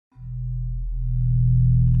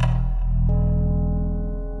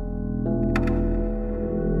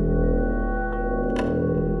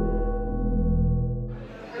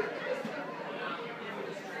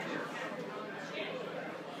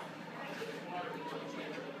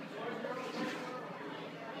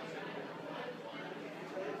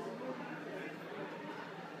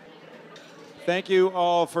Thank you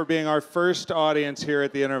all for being our first audience here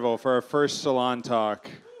at the Interval for our first Salon Talk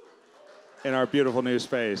in our beautiful new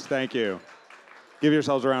space. Thank you. Give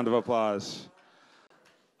yourselves a round of applause.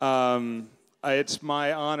 It's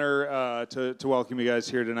my honor to welcome you guys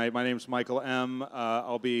here tonight. My name is Michael M.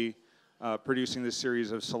 I'll be producing this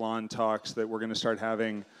series of Salon Talks that we're going to start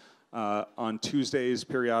having on Tuesdays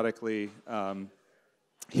periodically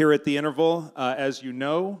here at the Interval. As you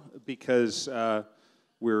know, because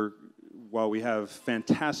while we have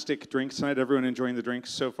fantastic drinks tonight, everyone enjoying the drinks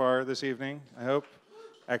so far this evening, I hope?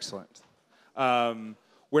 Excellent.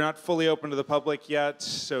 We're not fully open to the public yet,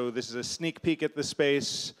 so this is a sneak peek at the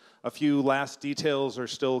space. A few last details are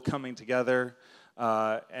still coming together,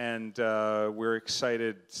 and we're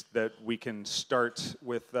excited that we can start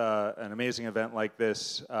with an amazing event like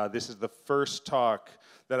this. This is the first talk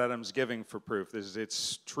that Adam's giving for Proof. This is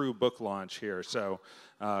its true book launch here, so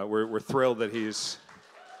we're thrilled that he's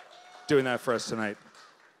doing that for us tonight.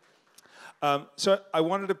 So I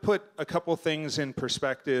wanted to put a couple things in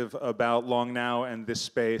perspective about Long Now and this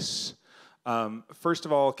space. First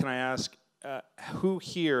of all, can I ask who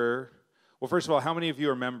here, well, first of all, how many of you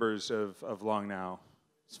are members of Long Now?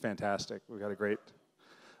 It's fantastic. We've got a great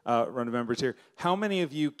run of members here. How many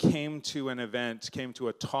of you came to an event, came to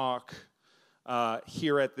a talk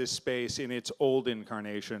here at this space in its old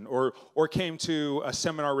incarnation, or came to a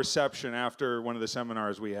seminar reception after one of the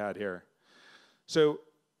seminars we had here? So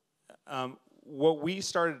what we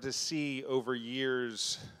started to see over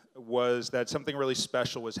years was that something really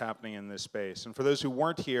special was happening in this space. And for those who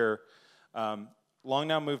weren't here, Long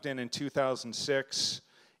Now moved in 2006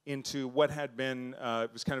 into what had been,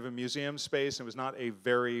 it was kind of a museum space. It was not a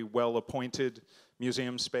very well-appointed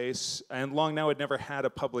museum space, and Long Now had never had a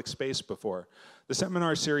public space before. The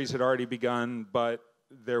seminar series had already begun, but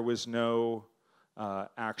there was no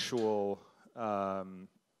actual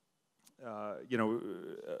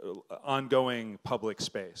ongoing public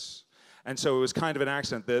space. And so it was kind of an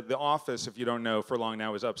accident. The office, if you don't know, for Long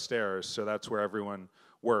Now is upstairs, so that's where everyone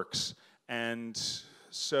works. And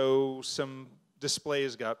so some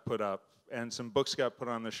displays got put up, and some books got put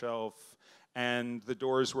on the shelf, and the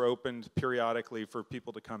doors were opened periodically for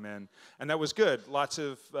people to come in. And that was good. Lots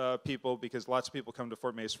of people, because lots of people come to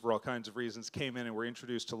Fort Mason for all kinds of reasons, came in and were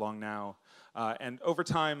introduced to Long Now. And over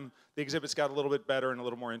time, the exhibits got a little bit better and a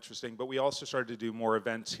little more interesting, but we also started to do more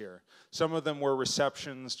events here. Some of them were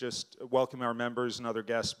receptions, just welcoming our members and other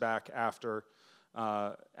guests back after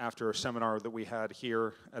a seminar that we had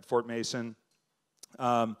here at Fort Mason.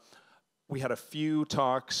 We had a few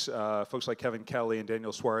talks. Folks like Kevin Kelly and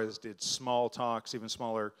Daniel Suarez did small talks, even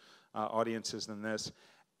smaller audiences than this.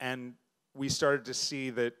 And we started to see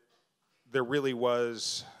that there really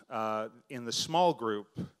was, in the small group,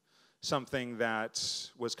 something that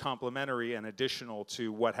was complementary and additional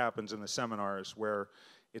to what happens in the seminars, where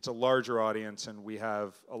it's a larger audience and we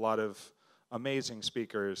have a lot of amazing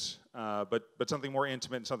speakers, but something more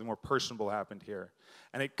intimate and something more personable happened here.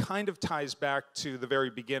 And it kind of ties back to the very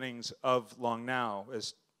beginnings of Long Now.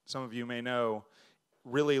 As some of you may know,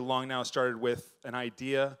 really Long Now started with an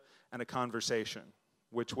idea and a conversation,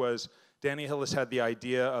 which was Danny Hillis had the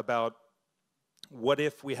idea about what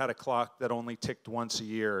if we had a clock that only ticked once a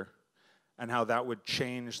year, and how that would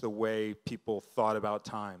change the way people thought about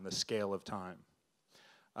time, the scale of time.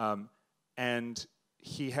 And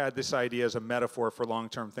he had this idea as a metaphor for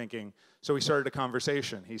long-term thinking, so he started a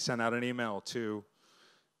conversation. He sent out an email to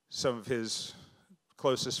some of his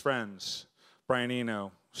closest friends, Brian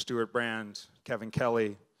Eno, Stuart Brand, Kevin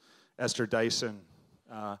Kelly, Esther Dyson,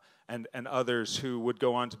 and others who would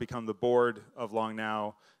go on to become the board of Long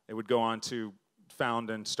Now. They would go on to found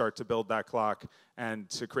and start to build that clock and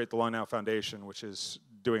to create the Long Now Foundation, which is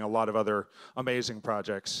doing a lot of other amazing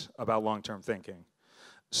projects about long-term thinking.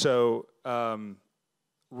 So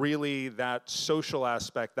really that social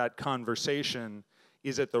aspect, that conversation,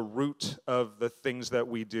 is at the root of the things that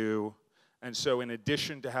we do. And so in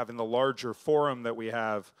addition to having the larger forum that we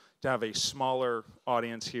have, to have a smaller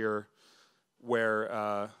audience here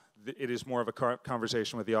where it is more of a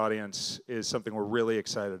conversation with the audience is something we're really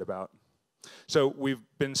excited about. So we've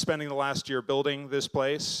been spending the last year building this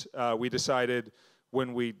place. We decided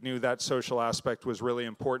when we knew that social aspect was really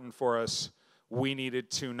important for us, we needed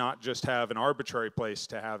to not just have an arbitrary place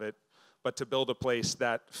to have it, but to build a place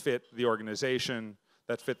that fit the organization,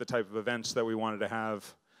 that fit the type of events that we wanted to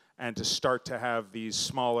have, and to start to have these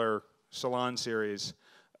smaller salon series.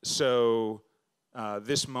 So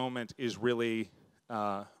this moment is really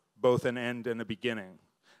both an end and a beginning.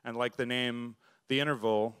 And like the name, The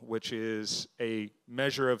Interval, which is a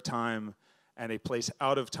measure of time and a place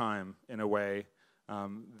out of time in a way,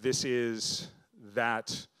 this is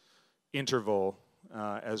that interval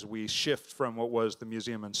as we shift from what was the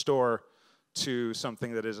museum and store to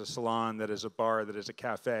something that is a salon, that is a bar, that is a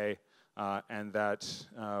cafe, and that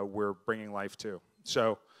we're bringing life to.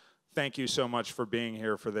 So thank you so much for being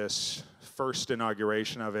here for this first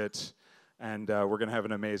inauguration of it, and we're going to have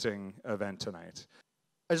an amazing event tonight.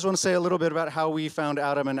 I just want to say a little bit about how we found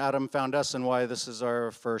Adam and Adam found us and why this is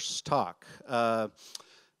our first talk.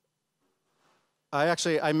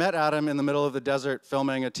 I met Adam in the middle of the desert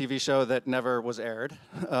filming a TV show that never was aired,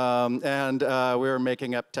 and we were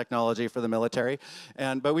making up technology for the military.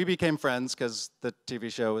 But we became friends because the TV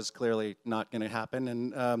show was clearly not going to happen,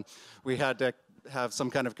 and we had to have some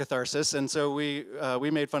kind of catharsis. And so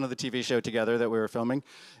we made fun of the TV show together that we were filming,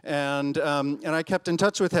 and I kept in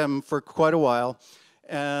touch with him for quite a while.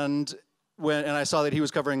 And I saw that he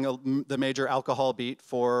was covering the major alcohol beat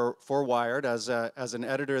for Wired as an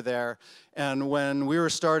editor there. And when we were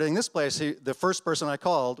starting this place, the first person I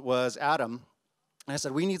called was Adam. And I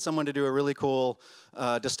said, we need someone to do a really cool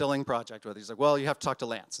distilling project with. He's like, well, you have to talk to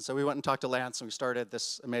Lance. And so we went and talked to Lance, and we started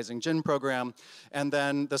this amazing gin program. And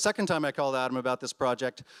then the second time I called Adam about this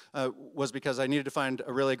project was because I needed to find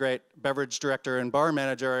a really great beverage director and bar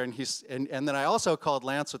manager. And then I also called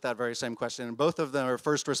Lance with that very same question. And both of them, our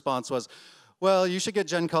first response was, well, you should get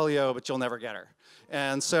Jen Collio, but you'll never get her.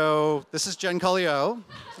 And so this is Jen Collio.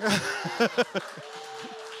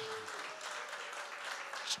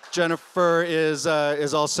 Jennifer is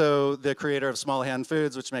also the creator of Small Hand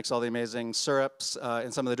Foods, which makes all the amazing syrups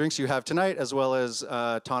and some of the drinks you have tonight, as well as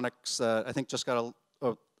tonics. I think just got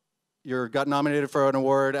got nominated for an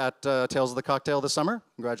award at Tales of the Cocktail this summer.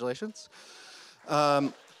 Congratulations.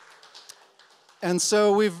 And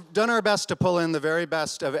so we've done our best to pull in the very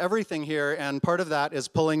best of everything here, and part of that is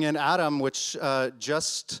pulling in Adam, which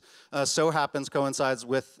just so happens coincides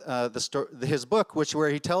with his book, where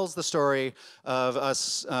he tells the story of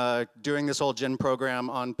us doing this whole gin program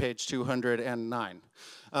on page 209.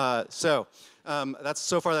 So far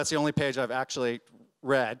that's the only page I've actually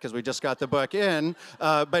read, because we just got the book in,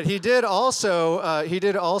 but he did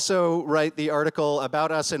also write the article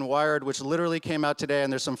about us in Wired, which literally came out today,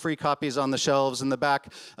 and there's some free copies on the shelves in the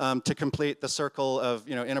back to complete the circle of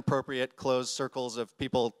inappropriate closed circles of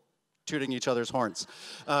people tooting each other's horns.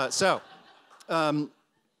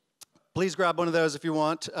 Please grab one of those if you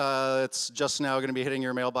want. It's just now going to be hitting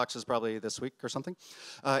your mailboxes probably this week or something.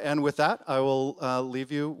 And with that, I will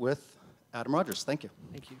leave you with Adam Rogers. Thank you.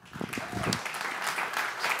 Thank you.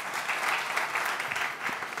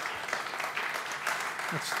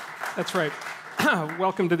 That's right.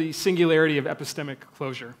 Welcome to the singularity of epistemic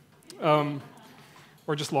closure,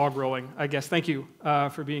 or just log rolling, I guess. Thank you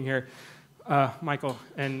for being here, Michael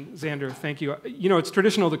and Xander. Thank you. It's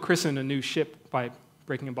traditional to christen a new ship by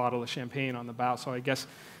breaking a bottle of champagne on the bow, so I guess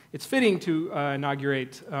it's fitting to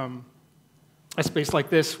inaugurate a space like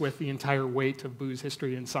this with the entire weight of booze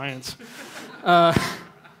history and science,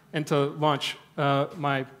 and to launch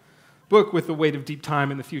my book with the weight of deep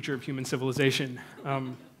time in the future of human civilization.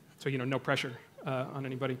 So no pressure on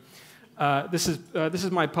anybody. This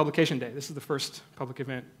is my publication day. This is the first public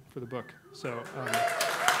event for the book. So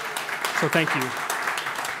thank you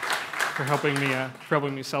for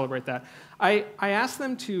helping me celebrate that. I asked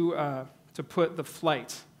them to put the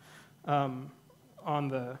flight on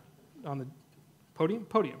the podium,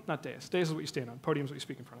 not dais. Dais is what you stand on. Podium is what you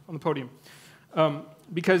speak in front of. On the podium.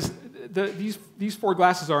 Because these four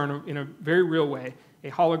glasses are, in a very real way,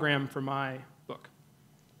 a hologram for my book.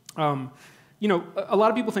 A lot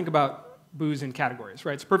of people think about booze in categories,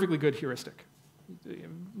 right? It's a perfectly good heuristic.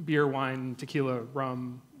 Beer, wine, tequila,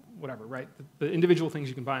 rum, whatever, right? The individual things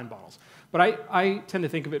you can buy in bottles. But I tend to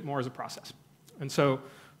think of it more as a process. And so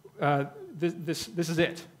this is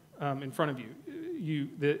it in front of you.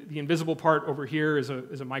 The invisible part over here is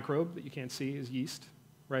a microbe that you can't see, is yeast,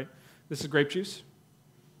 right? This is grape juice.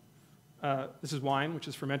 This is wine, which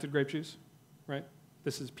is fermented grape juice, right?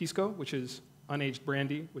 This is pisco, which is unaged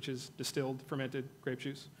brandy, which is distilled, fermented grape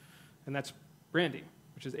juice. And that's brandy,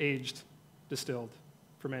 which is aged, distilled,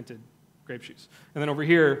 fermented grape juice. And then over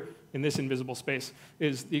here, in this invisible space,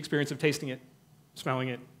 is the experience of tasting it, smelling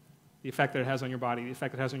it, the effect that it has on your body, the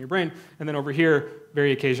effect it has on your brain. And then over here,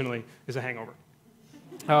 very occasionally, is a hangover.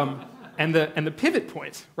 And the pivot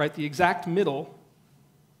point, right, the exact middle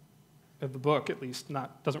of the book, at least,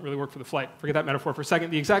 doesn't really work for the flight. Forget that metaphor for a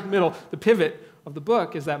second. The exact middle, the pivot of the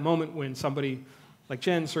book is that moment when somebody like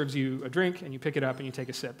Jen serves you a drink, and you pick it up, and you take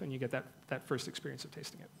a sip, and you get that first experience of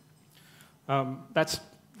tasting it.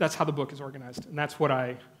 That's how the book is organized, and that's what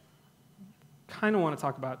I kind of want to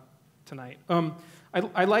talk about tonight.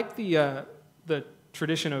 I like the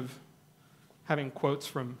tradition of having quotes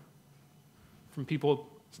from people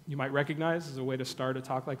you might recognize as a way to start a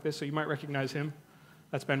talk like this. So you might recognize him.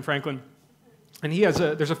 That's Ben Franklin. And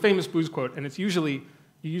there's a famous booze quote, and you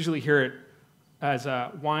usually hear it as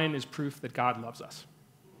wine is proof that God loves us.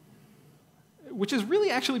 Which is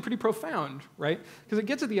really actually pretty profound, right? Because it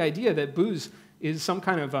gets at the idea that booze is some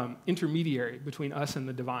kind of intermediary between us and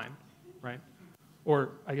the divine, right?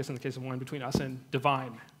 Or, I guess in the case of wine, between us and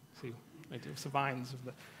divine. See, it's the vines of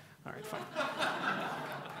the... All right, fine.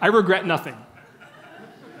 I regret nothing.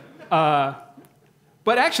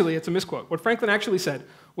 But actually, it's a misquote. What Franklin actually said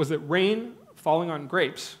was that rain falling on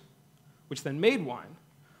grapes, which then made wine,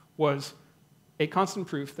 was a constant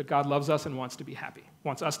proof that God loves us and wants us to be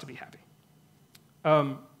happy.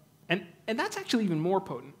 And that's actually even more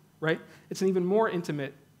potent, right? It's an even more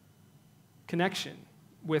intimate connection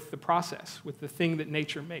with the process, with the thing that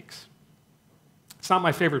nature makes. It's not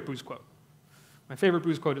my favorite booze quote. My favorite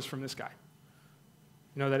booze quote is from this guy.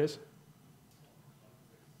 You know who that is?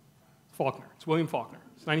 Faulkner. It's William Faulkner.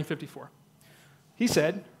 It's 1954. He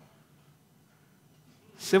said,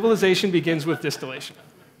 "Civilization begins with distillation."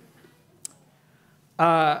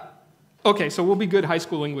 Okay, so we'll be good high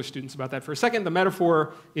school English students about that for a second. The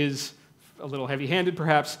metaphor is a little heavy-handed,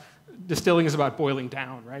 perhaps. Distilling is about boiling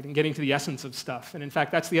down, right, and getting to the essence of stuff. And in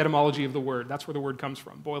fact, that's the etymology of the word. That's where the word comes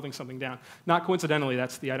from, boiling something down. Not coincidentally,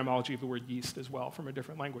 that's the etymology of the word yeast as well, from a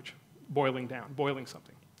different language. Boiling down, boiling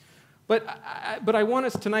something. But I want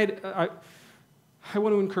us tonight, I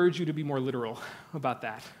want to encourage you to be more literal about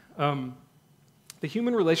that. The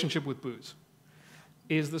human relationship with booze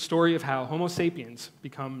is the story of how Homo sapiens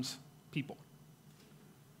becomes people.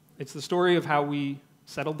 It's the story of how we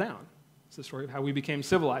settled down. It's the story of how we became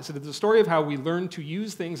civilized. It's the story of how we learned to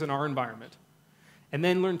use things in our environment and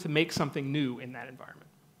then learned to make something new in that environment.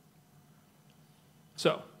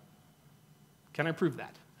 So, can I prove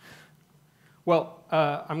that? Well,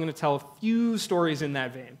 I'm going to tell a few stories in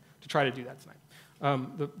that vein to try to do that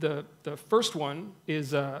tonight. The first one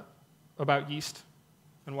is about yeast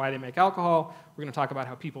and why they make alcohol. We're going to talk about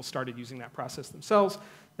how people started using that process themselves,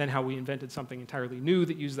 then how we invented something entirely new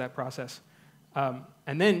that used that process,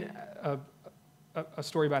 and then a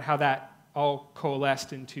story about how that all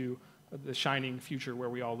coalesced into the shining future where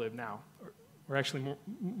we all live now. Or actually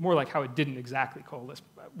more like how it didn't exactly coalesce.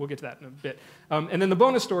 We'll get to that in a bit. And then the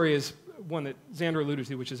bonus story is one that Xander alluded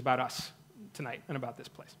to, which is about us tonight and about this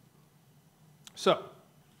place. So,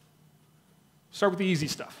 start with the easy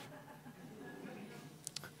stuff.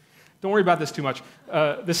 Don't worry about this too much.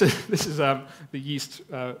 This is the yeast,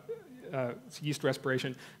 yeast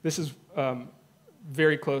respiration. This is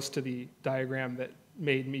very close to the diagram that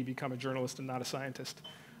made me become a journalist and not a scientist.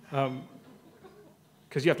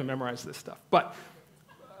 Because you have to memorize this stuff. But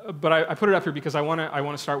I put it up here because I want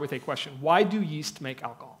to start with a question. Why do yeast make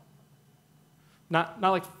alcohol? Not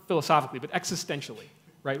like philosophically, but existentially,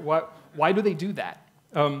 right? Why do they do that?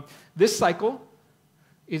 This cycle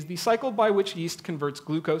is the cycle by which yeast converts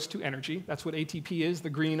glucose to energy. That's what ATP is, the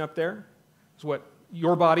green up there. It's what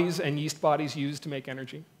your bodies and yeast bodies use to make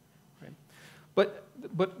energy. Right? But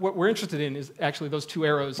what we're interested in is actually those two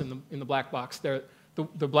arrows in the black box. They're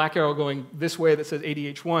the black arrow going this way that says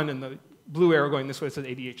ADH1 and the blue arrow going this way that says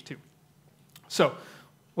ADH2. So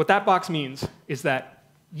what that box means is that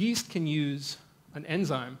yeast can use an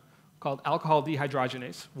enzyme called alcohol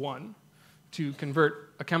dehydrogenase 1 to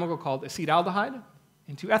convert a chemical called acetaldehyde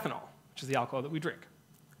into ethanol, which is the alcohol that we drink.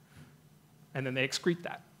 And then they excrete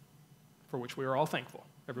that, for which we are all thankful.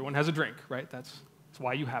 Everyone has a drink, right? That's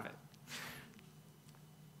why you have it.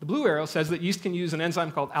 The blue arrow says that yeast can use an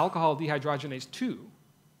enzyme called alcohol dehydrogenase 2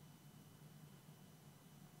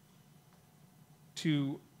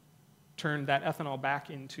 to turn that ethanol back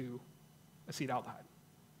into acetaldehyde.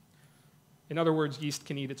 In other words, yeast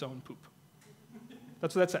can eat its own poop.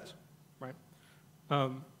 That's what that says, right?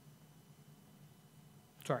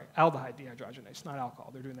 Sorry, aldehyde dehydrogenase, not alcohol.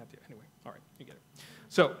 They're doing that anyway. All right, you get it.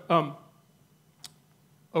 So,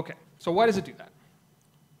 okay, so why does it do that?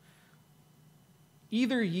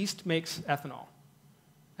 Either yeast makes ethanol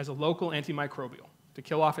as a local antimicrobial to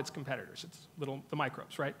kill off its competitors, the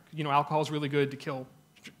microbes, right? You know, alcohol is really good to kill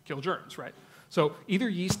germs, right? So either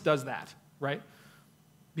yeast does that, right?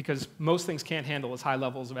 Because most things can't handle as high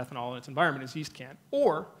levels of ethanol in its environment as yeast can,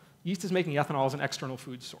 or yeast is making ethanol as an external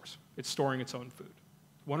food source. It's storing its own food.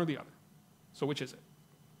 One or the other. So which is it?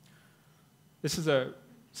 This is a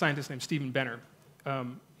scientist named Stephen Benner.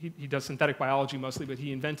 He does synthetic biology mostly, but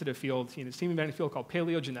he invented a field, he and his team invented a field called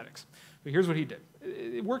paleogenetics. But here's what he did.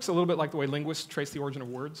 It works a little bit like the way linguists trace the origin of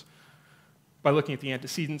words by looking at the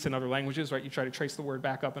antecedents in other languages, right? You try to trace the word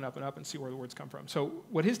back up and up and up and see where the words come from. So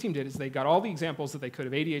what his team did is they got all the examples that they could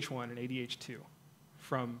of ADH1 and ADH2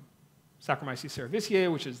 from Saccharomyces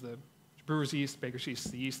cerevisiae, which is the brewer's yeast, baker's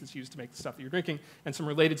yeast, the yeast that's used to make the stuff that you're drinking, and some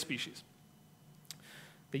related species.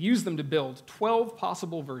 They used them to build 12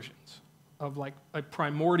 possible versions of like a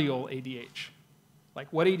primordial ADH, like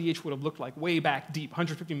what ADH would have looked like way back deep,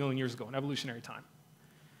 150 million years ago in evolutionary time.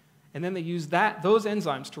 And then they used those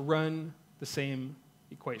enzymes to run the same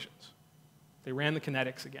equations. They ran the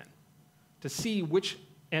kinetics again to see which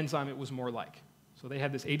enzyme it was more like. So they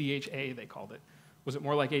had this ADHA, they called it. Was it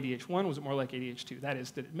more like ADH1? Was it more like ADH2? That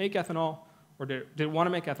is, did it make ethanol, or did it want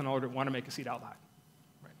to make ethanol, or did it want to make acetaldehyde?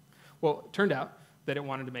 Right. Well, it turned out that it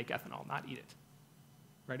wanted to make ethanol, not eat it.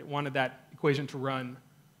 Right? It wanted that equation to run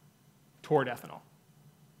toward ethanol.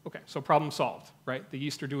 Okay, so problem solved, right? The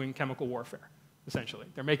yeast are doing chemical warfare, essentially.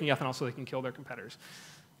 They're making ethanol so they can kill their competitors.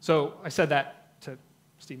 So I said that to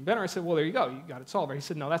Stephen Benner. I said, well, there you go. You got it solved. Right? He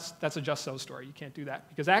said, no, that's a just so story. You can't do that.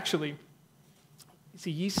 Because actually, you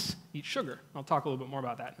see, yeast eat sugar. I'll talk a little bit more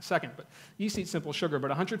about that in a second. But yeast eat simple sugar. But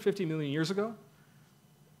 150 million years ago,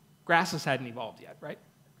 grasses hadn't evolved yet, right?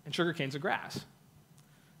 And sugar cane's a grass.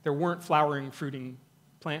 There weren't flowering, fruiting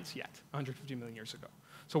plants yet 150 million years ago.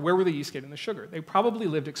 So where were the yeast getting the sugar? They probably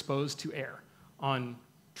lived exposed to air on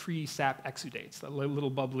tree sap exudates, the little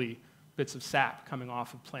bubbly bits of sap coming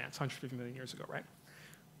off of plants 150 million years ago, right?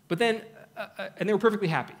 But then, and they were perfectly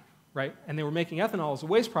happy, right? And they were making ethanol as a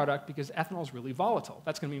waste product because ethanol is really volatile.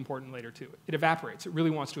 That's going to be important later, too. It evaporates. It really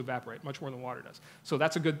wants to evaporate much more than water does. So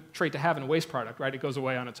that's a good trait to have in a waste product, right? It goes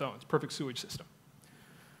away on its own. It's a perfect sewage system.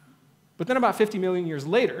 But then about 50 million years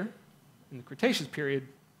later, in the Cretaceous period,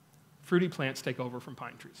 fruity plants take over from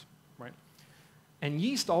pine trees, right? And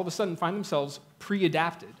yeast all of a sudden find themselves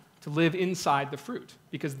pre-adapted to live inside the fruit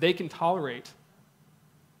because they can tolerate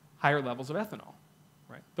higher levels of ethanol,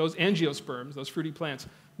 right? Those angiosperms, those fruity plants,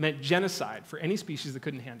 meant genocide for any species that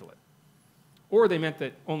couldn't handle it. Or they meant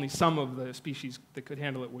that only some of the species that could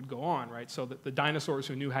handle it would go on, right? So that the dinosaurs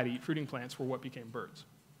who knew how to eat fruiting plants were what became birds.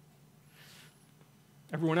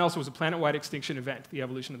 Everyone else was a planet-wide extinction event, the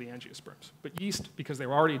evolution of the angiosperms. But yeast, because they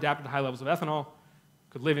were already adapted to high levels of ethanol,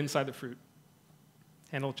 could live inside the fruit,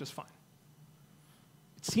 handle it just fine.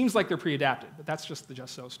 It seems like they're pre-adapted, but that's just the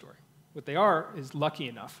just so story. What they are is lucky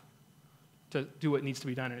enough to do what needs to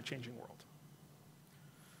be done in a changing world.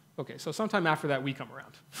 Okay, so sometime after that, we come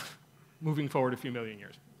around, moving forward a few million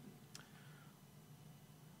years.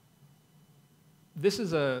 This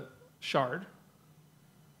is a shard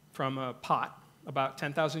from a pot about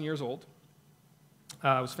 10,000 years old. It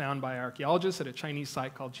was found by archaeologists at a Chinese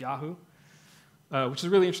site called Jiahu, which is a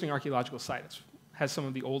really interesting archaeological site. It has some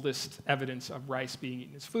of the oldest evidence of rice being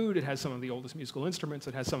eaten as food. It has some of the oldest musical instruments.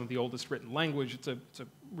 It has some of the oldest written language. It's a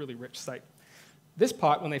really rich site. This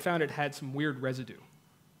pot, when they found it, had some weird residue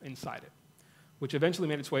inside it, which eventually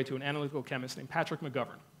made its way to an analytical chemist named Patrick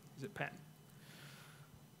McGovern. He's at Penn.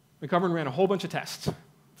 McGovern ran a whole bunch of tests,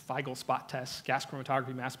 Feigl spot tests, gas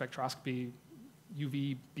chromatography, mass spectroscopy,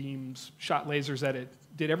 UV beams, shot lasers at it,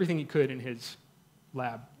 did everything he could in his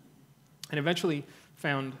lab, and eventually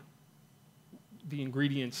found the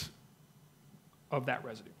ingredients of that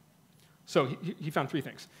residue. So he found three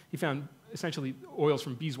things. He found essentially oils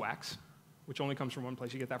from beeswax, which only comes from one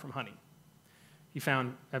place. You get that from honey. He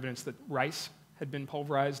found evidence that rice had been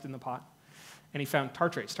pulverized in the pot, and he found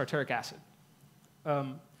tartrates, tartaric acid.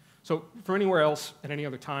 So from anywhere else at any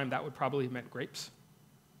other time, that would probably have meant grapes,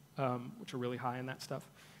 which are really high in that stuff.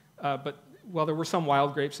 But while there were some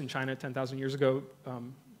wild grapes in China 10,000 years ago,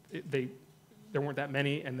 there weren't that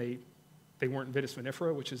many, and they weren't Vitis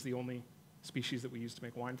vinifera, which is the only species that we use to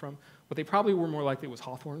make wine from. But they probably were more likely it was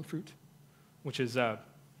hawthorn fruit, which is, I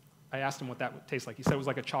asked him what that would taste like. He said it was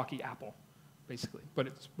like a chalky apple, basically, but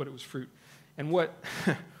it was fruit. And what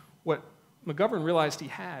McGovern realized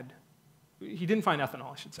he didn't find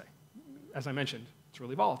ethanol, I should say. As I mentioned, it's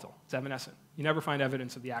really volatile. It's evanescent. You never find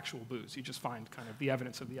evidence of the actual booze. You just find kind of the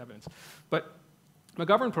evidence of the evidence. But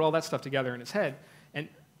McGovern put all that stuff together in his head, and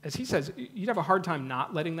as he says, you'd have a hard time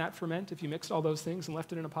not letting that ferment if you mixed all those things and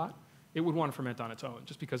left it in a pot. It would want to ferment on its own,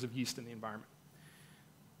 just because of yeast in the environment.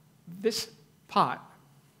 This pot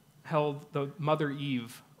held the Mother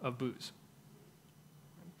Eve of booze.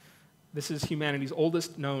 This is humanity's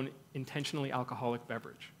oldest known intentionally alcoholic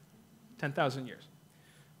beverage, 10,000 years.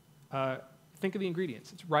 Think of the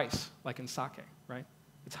ingredients. It's rice, like in sake, right?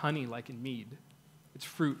 It's honey, like in mead. It's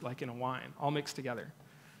fruit, like in a wine, all mixed together.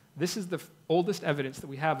 This is the oldest evidence that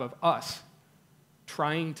we have of us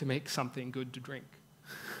trying to make something good to drink.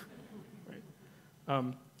 Right?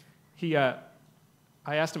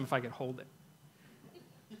 I asked him if I could hold it.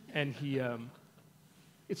 And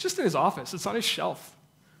it's just in his office. It's on his shelf.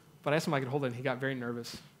 But I asked him if I could hold it, and he got very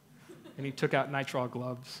nervous. And he took out nitrile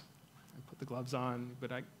gloves and put the gloves on,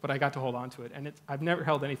 but I got to hold on to it. And I've never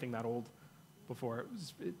held anything that old before. It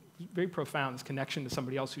was very profound, this connection to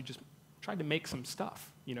somebody else who just tried to make some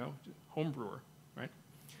stuff, home brewer, right?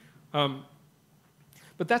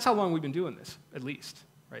 But that's how long we've been doing this, at least,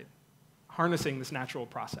 right? Harnessing this natural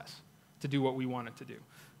process to do what we want it to do.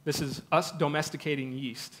 This is us domesticating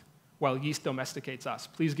yeast while yeast domesticates us.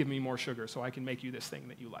 Please give me more sugar so I can make you this thing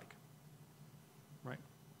that you like, right?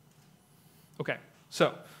 Okay,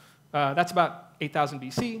 so that's about 8,000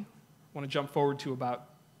 BC. I want to jump forward to about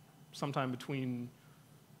sometime between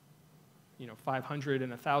 500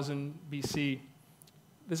 and 1,000 BC.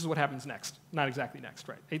 This is what happens next. Not exactly next,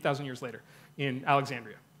 right? 8,000 years later in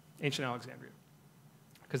Alexandria, ancient Alexandria.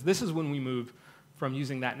 Because this is when we move from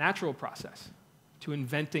using that natural process to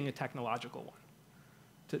inventing a technological one,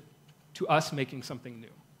 to us making something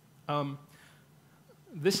new.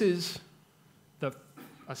 This is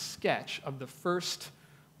a sketch of the first,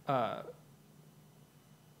 I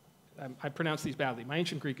pronounce these badly. My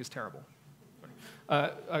ancient Greek is terrible.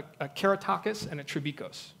 A Keratokis and a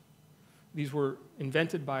Tribikos. These were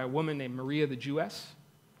invented by a woman named Maria the Jewess.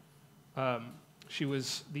 She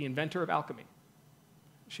was the inventor of alchemy.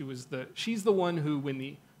 She's the one who, when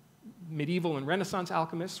the medieval and Renaissance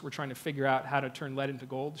alchemists were trying to figure out how to turn lead into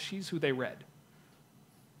gold, she's who they read.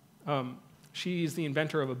 She's the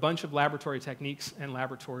inventor of a bunch of laboratory techniques and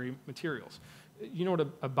laboratory materials. You know what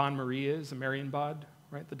a bain-marie is, a Marienbad,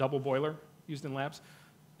 right? The double boiler used in labs.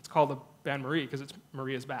 It's called a bain-marie because it's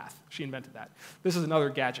Maria's bath. She invented that. This is another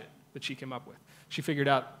gadget that she came up with. She figured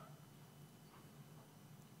out,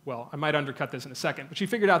 well, I might undercut this in a second, but she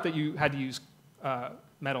figured out that you had to use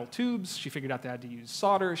metal tubes. She figured out they had to use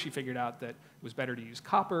solder. She figured out that it was better to use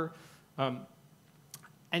copper.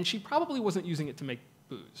 And she probably wasn't using it to make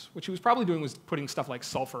booze. What she was probably doing was putting stuff like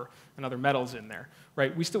sulfur and other metals in there,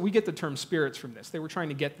 right? We get the term spirits from this. They were trying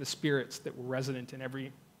to get the spirits that were resident in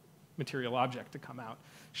every material object to come out.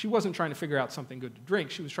 She wasn't trying to figure out something good to drink.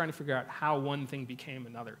 She was trying to figure out how one thing became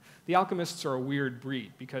another. The alchemists are a weird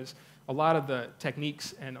breed because a lot of the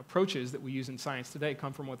techniques and approaches that we use in science today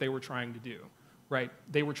come from what they were trying to do, right?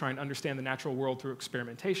 They were trying to understand the natural world through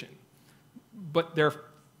experimentation. But their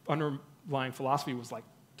underlying philosophy was like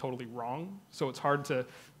totally wrong, so it's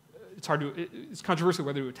controversial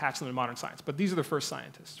whether to attach them to modern science. But these are the first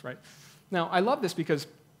scientists, right? Now, I love this because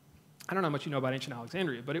I don't know how much you know about ancient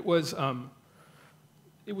Alexandria, but it was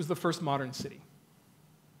the first modern city.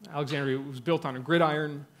 Alexandria was built on a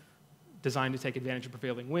gridiron designed to take advantage of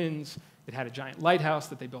prevailing winds. It had a giant lighthouse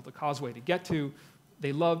that they built a causeway to get to.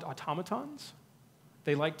 They loved automatons.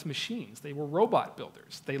 They liked machines. They were robot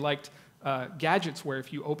builders. They liked gadgets where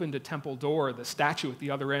if you opened a temple door, the statue at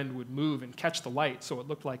the other end would move and catch the light so it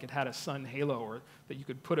looked like it had a sun halo, or that you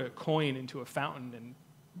could put a coin into a fountain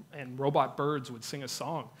and robot birds would sing a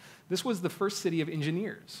song. This was the first city of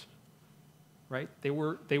engineers, right? They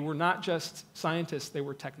were not just scientists, they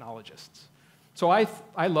were technologists. So I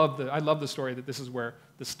love the story that this is where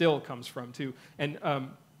the still comes from too. And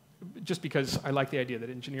just because I like the idea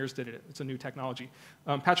that engineers did it, it's a new technology.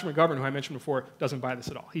 Patrick McGovern, who I mentioned before, doesn't buy this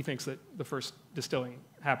at all. He thinks that the first distilling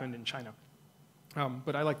happened in China.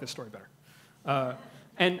 But I like this story better.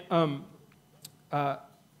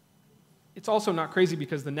 It's also not crazy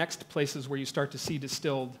because the next places where you start to see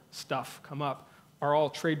distilled stuff come up are all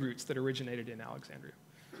trade routes that originated in Alexandria.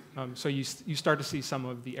 So you start to see some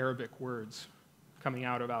of the Arabic words coming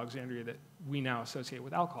out of Alexandria that we now associate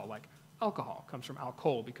with alcohol, like alcohol comes from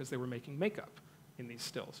alcohol because they were making makeup in these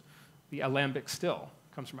stills. The alembic still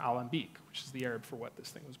comes from alambic, which is the Arab for what this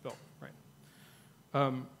thing was built, right?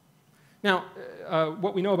 Now,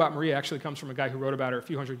 what we know about Maria actually comes from a guy who wrote about her a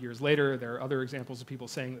few hundred years later. There are other examples of people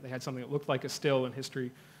saying that they had something that looked like a still in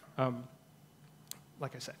history.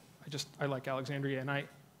 Like I said, I like Alexandria, and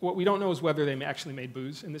what we don't know is whether they actually made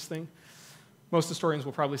booze in this thing. Most historians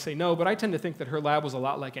will probably say no, but I tend to think that her lab was a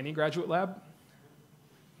lot like any graduate lab.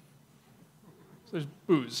 So there's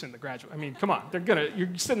booze in the graduate. I mean, come on,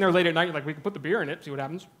 you're sitting there late at night, you're like, we can put the beer in it, see what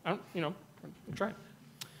happens. Try it.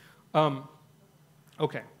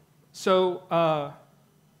 Okay, so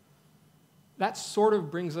that sort of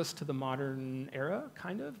brings us to the modern era,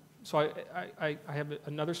 kind of. So I have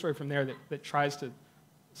another story from there that tries to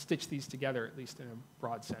stitch these together, at least in a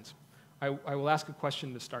broad sense. I will ask a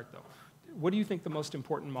question to start, though. What do you think the most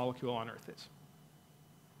important molecule on Earth is?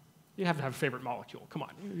 You have to have a favorite molecule. Come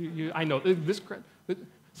on. I know. Say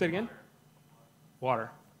it again? Water.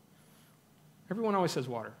 Everyone always says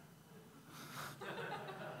water.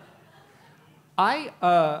 I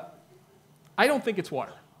don't think it's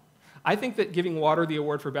water. I think that giving water the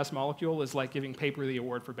award for best molecule is like giving paper the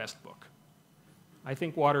award for best book. I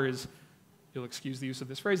think water is you'll excuse the use of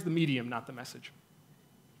this phrase, the medium, not the message.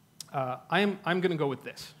 I'm going to go with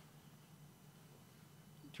this.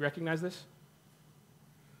 Do you recognize this?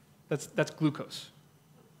 That's glucose.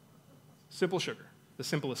 Simple sugar, the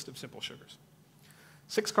simplest of simple sugars.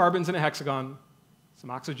 6 carbons in a hexagon, some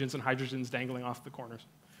oxygens and hydrogens dangling off the corners.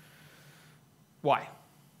 Why?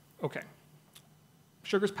 Okay.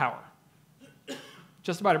 Sugar's power.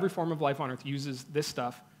 Just about every form of life on Earth uses this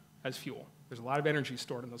stuff as fuel. There's a lot of energy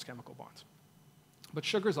stored in those chemical bonds. But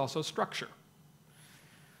sugar is also structure.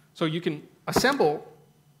 So you can assemble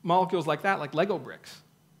molecules like that, like Lego bricks,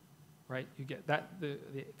 right? You get that,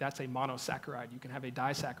 that's a monosaccharide. You can have a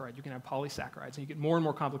disaccharide. You can have polysaccharides. And you get more and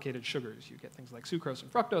more complicated sugars. You get things like sucrose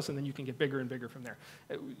and fructose, and then you can get bigger and bigger from there,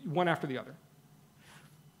 one after the other.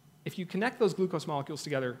 If you connect those glucose molecules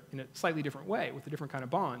together in a slightly different way, with a different kind of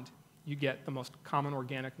bond, you get the most common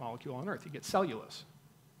organic molecule on Earth. You get cellulose,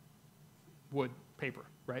 wood, paper,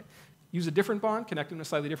 right? Use a different bond, connect them in a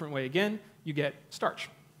slightly different way again, you get starch,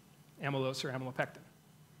 amylose or amylopectin.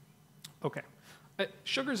 Okay.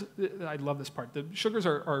 Sugars, I love this part. The sugars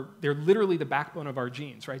they're literally the backbone of our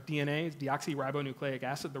genes, right? DNA is deoxyribonucleic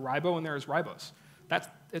acid. The ribo in there is ribose.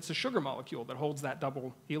 It's a sugar molecule that holds that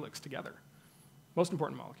double helix together. Most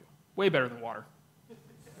important molecule. Way better than water. What's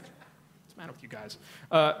the matter with you guys?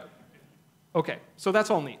 Okay, so that's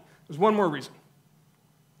all neat. There's one more reason.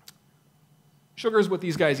 Sugar is what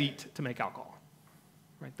these guys eat to make alcohol.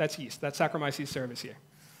 Right? That's yeast. That's Saccharomyces cerevisiae.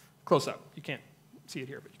 Close up. You can't see it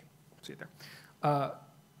here, but you can see it there.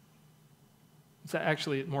 It's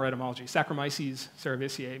actually more etymology. Saccharomyces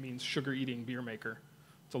cerevisiae means sugar-eating beer maker.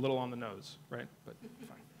 It's a little on the nose, right? But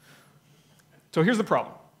fine. So here's the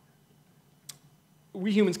problem.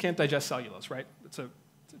 We humans can't digest cellulose, right?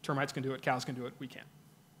 Termites can do it, cows can do it, we can't.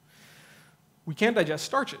 We can't digest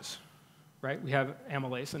starches, right? We have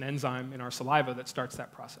amylase, an enzyme in our saliva that starts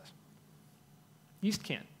that process. Yeast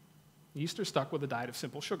can't. Yeast are stuck with a diet of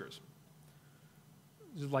simple sugars.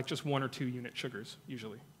 Like just 1 or 2 unit sugars,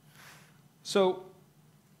 usually. So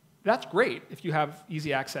that's great if you have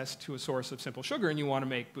easy access to a source of simple sugar and you want to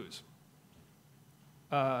make booze.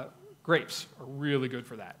 Grapes are really good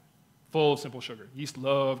for that. Full of simple sugar. Yeast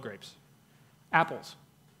love grapes. Apples,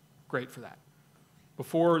 great for that.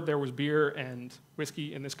 Before there was beer and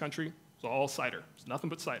whiskey in this country, it was all cider. It was nothing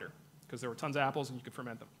but cider, because there were tons of apples and you could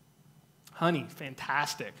ferment them. Honey,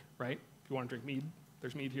 fantastic, right? If you want to drink mead,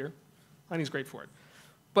 there's mead here. Honey's great for it.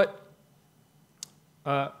 But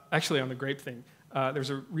actually, on the grape thing, there's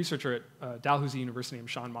a researcher at Dalhousie University named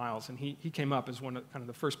Sean Miles, and he came up as one of kind of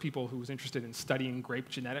the first people who was interested in studying grape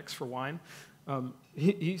genetics for wine.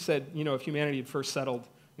 He said, you know, if humanity had first settled,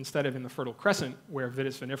 instead of in the Fertile Crescent, where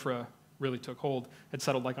Vitis vinifera really took hold, had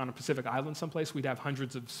settled like on a Pacific island someplace, we'd have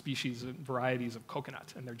hundreds of species and varieties of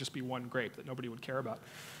coconut, and there'd just be one grape that nobody would care about.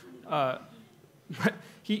 But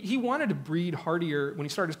he wanted to breed hardier, when he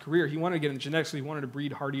started his career, he wanted to get into genetics, so he wanted to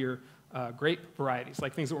breed hardier grape varieties,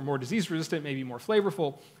 like things that were more disease-resistant, maybe more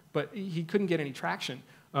flavorful, but he couldn't get any traction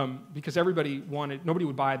because nobody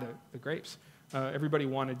would buy the grapes. Everybody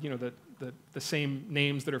wanted, you know, the same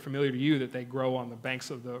names that are familiar to you that they grow on the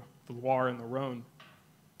banks of the Loire and the Rhone.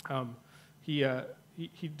 He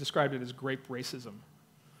described it as grape racism.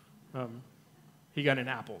 He got in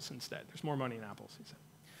apples instead. There's more money in apples, he said.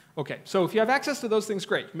 Okay, so if you have access to those things,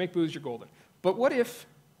 great. You make booze, you're golden. But what if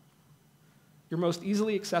your most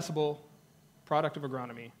easily accessible product of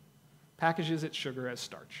agronomy packages its sugar as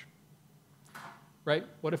starch? Right?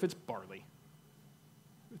 What if it's barley?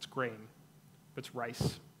 It's grain. It's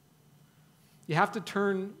rice. You have to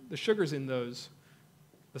turn the sugars in those,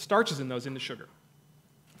 the starches in those, into sugar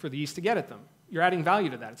for the yeast to get at them. You're adding value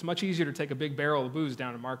to that. It's much easier to take a big barrel of booze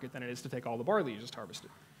down to market than it is to take all the barley you just harvested.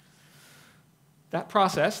 That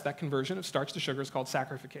process, that conversion of starch to sugar, is called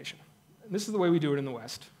saccharification. And this is the way we do it in the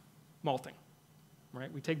West, malting.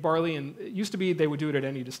 Right? We take barley, and it used to be they would do it at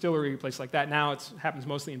any distillery, place like that. Now it happens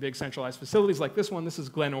mostly in big centralized facilities like this one. This is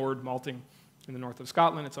Glen Ord Malting in the north of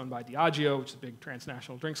Scotland. It's owned by Diageo, which is a big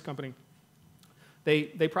transnational drinks company.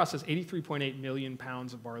 They process 83.8 million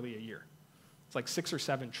pounds of barley a year. It's like 6 or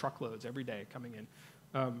 7 truckloads every day coming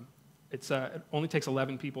in. It only takes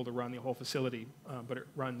 11 people to run the whole facility, but it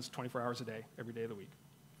runs 24 hours a day, every day of the week.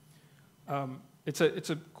 It's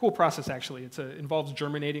a cool process, actually. It involves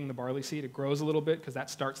germinating the barley seed. It grows a little bit because that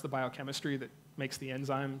starts the biochemistry that makes the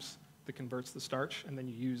enzymes that converts the starch, and then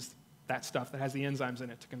you use that stuff that has the enzymes in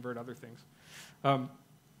it to convert other things. And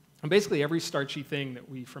basically, every starchy thing that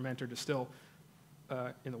we ferment or distill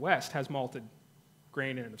in the West has malted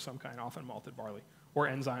grain in it of some kind, often malted barley, or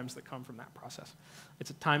enzymes that come from that process. It's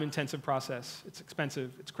a time-intensive process. It's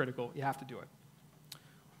expensive. It's critical. You have to do it.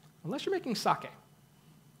 Unless you're making sake.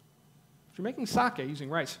 If you're making sake using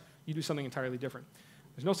rice, you do something entirely different.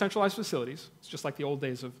 There's no centralized facilities. It's just like the old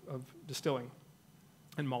days of distilling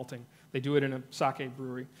and malting. They do it in a sake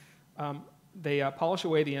brewery. They polish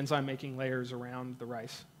away the enzyme-making layers around the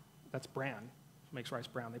rice. That's bran, makes rice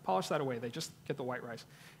brown. They polish that away. They just get the white rice.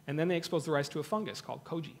 And then they expose the rice to a fungus called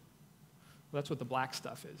koji. Well, that's what the black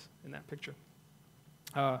stuff is in that picture.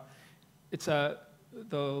 The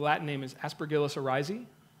Latin name is Aspergillus oryzae.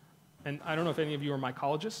 And I don't know if any of you are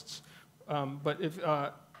mycologists, but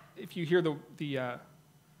if you hear the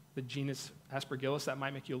genus Aspergillus, that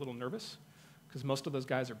might make you a little nervous, because most of those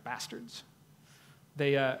guys are bastards.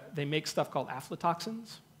 They make stuff called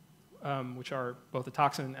aflatoxins, which are both a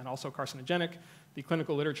toxin and also carcinogenic. The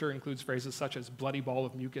clinical literature includes phrases such as bloody ball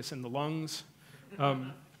of mucus in the lungs.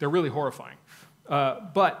 They're really horrifying.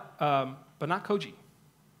 But not koji.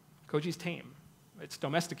 Koji's tame. It's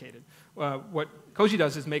domesticated. What koji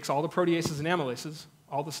does is makes all the proteases and amylases,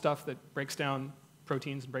 all the stuff that breaks down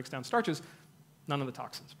proteins and breaks down starches, none of the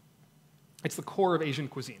toxins. It's the core of Asian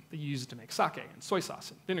cuisine. They use it to make sake and soy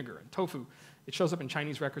sauce and vinegar and tofu. It shows up in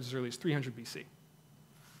Chinese records as early as 300 BC.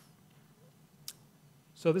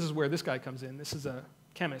 So this is where this guy comes in. This is a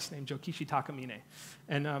chemist named Jokichi Takamine.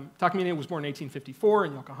 And Takamine was born in 1854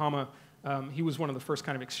 in Yokohama. He was one of the first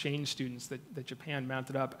kind of exchange students that Japan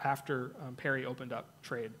mounted up after Perry opened up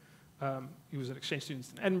trade. He was an exchange student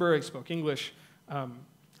in Edinburgh. He spoke English,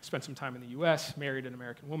 spent some time in the US, married an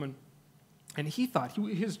American woman. And he thought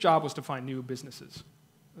his job was to find new businesses,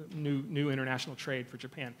 new international trade for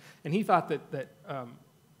Japan. And he thought that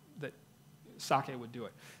sake would do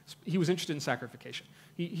it. He was interested in saccharification.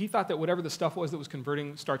 He thought that whatever the stuff was that was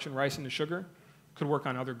converting starch and rice into sugar could work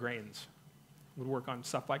on other grains, would work on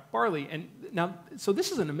stuff like barley. And now, so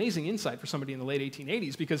this is an amazing insight for somebody in the late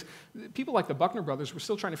 1880s, because people like the Buckner brothers were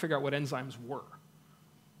still trying to figure out what enzymes were.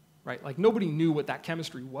 Right? Like nobody knew what that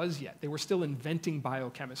chemistry was yet. They were still inventing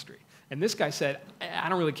biochemistry. And this guy said, I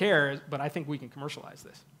don't really care, but I think we can commercialize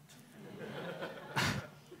this.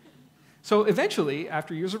 So eventually,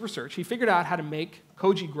 after years of research, he figured out how to make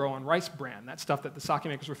koji grow on rice bran, that stuff that the sake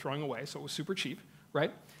makers were throwing away, so it was super cheap,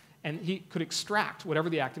 right? And he could extract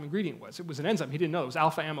whatever the active ingredient was. It was an enzyme. He didn't know. It was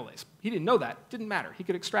alpha amylase. He didn't know that. It didn't matter. He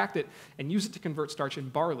could extract it and use it to convert starch in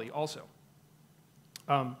barley also.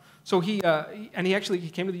 So he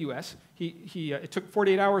came to the U.S. It took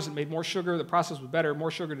 48 hours and made more sugar. The process was better.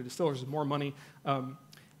 More sugar to distillers, more money.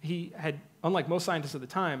 He had, unlike most scientists at the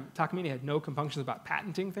time, Takamine had no compunctions about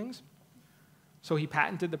patenting things. So he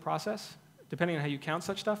patented the process. Depending on how you count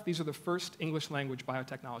such stuff, these are the first English language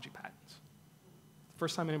biotechnology patents.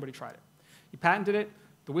 First time anybody tried it. He patented it.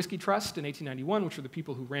 The Whiskey Trust in 1891, which were the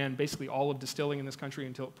people who ran basically all of distilling in this country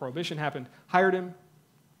until Prohibition happened, hired him,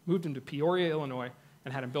 moved him to Peoria, Illinois,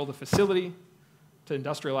 and had him build a facility to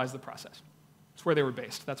industrialize the process. It's where they were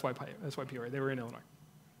based. That's why Peoria. They were in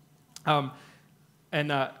Illinois. And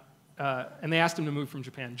they asked him to move from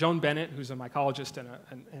Japan. Joan Bennett, who's a mycologist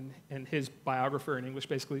and his biographer in English,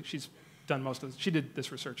 basically, she's done most of this. She did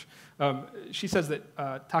this research. She says that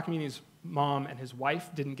Takamine's mom and his wife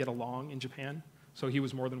didn't get along in Japan, so he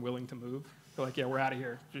was more than willing to move. They're like, yeah, we're out of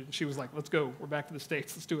here. She was like, let's go. We're back to the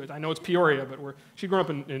States. Let's do it. I know it's Peoria, but she grew up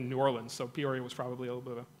in New Orleans, so Peoria was probably a little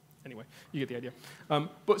bit of a... Anyway, you get the idea.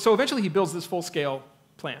 So eventually he builds this full-scale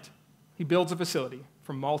plant. He builds a facility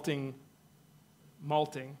for malting,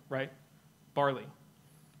 right, barley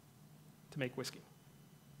to make whiskey.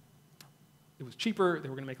 It was cheaper. They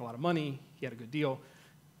were going to make a lot of money. He had a good deal.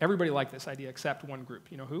 Everybody liked this idea except one group.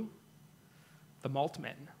 You know who? The malt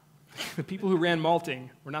men. The people who ran malting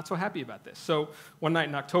were not so happy about this. So one night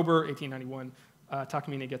in October 1891,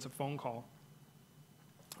 Takamine gets a phone call.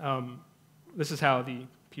 This is how the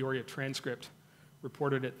Peoria transcript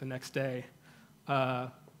reported it the next day.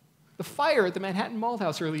 The fire at the Manhattan Malt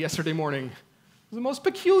House early yesterday morning was the most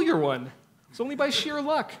peculiar one. It was only by sheer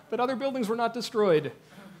luck that other buildings were not destroyed.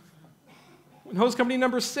 When hose company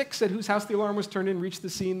number 6, at whose house the alarm was turned in, reached the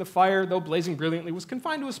scene, the fire, though blazing brilliantly, was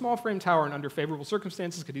confined to a small frame tower and under favorable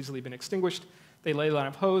circumstances could easily have been extinguished. They laid a line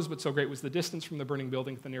of hose, but so great was the distance from the burning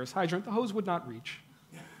building to the nearest hydrant, the hose would not reach.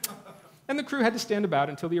 And the crew had to stand about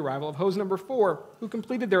until the arrival of hose number 4, who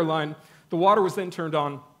completed their line. The water was then turned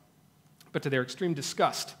on, but to their extreme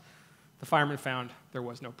disgust, the firemen found there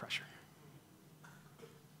was no pressure.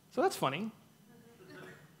 So that's funny.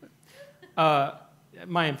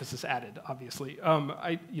 My emphasis added, obviously.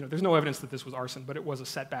 There's no evidence that this was arson, but it was a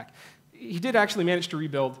setback. He did actually manage to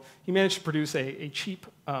rebuild. He managed to produce a cheap,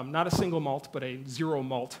 not a single malt, but a 0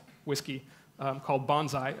 malt whiskey called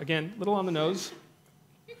Bonsai. Again, little on the nose.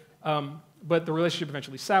 But the relationship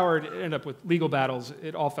eventually soured. It ended up with legal battles.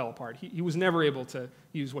 It all fell apart. He was never able to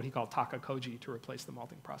use what he called taka koji to replace the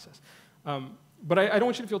malting process. But I don't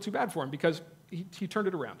want you to feel too bad for him because he turned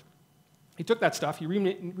it around. He took that stuff, he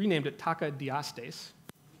renamed it taka diastase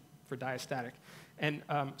for diastatic, and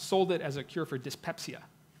sold it as a cure for dyspepsia.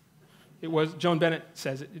 It was, Joan Bennett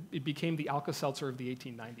says, it became the Alka-Seltzer of the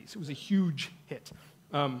 1890s. It was a huge hit.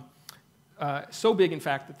 So big, in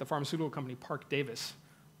fact, that the pharmaceutical company Park Davis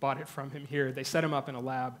bought it from him here. They set him up in a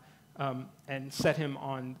lab and set him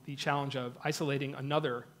on the challenge of isolating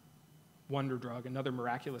another wonder drug, another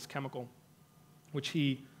miraculous chemical, which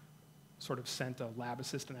he sort of sent a lab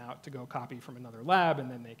assistant out to go copy from another lab, and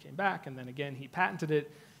then they came back, and then again he patented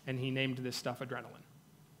it, and he named this stuff adrenaline.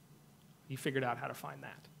 He figured out how to find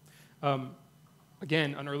that.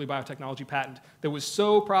 Again, an early biotechnology patent that was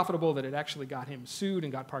so profitable that it actually got him sued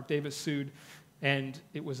and got Park Davis sued, and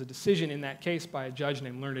it was a decision in that case by a judge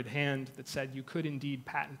named Learned Hand that said you could indeed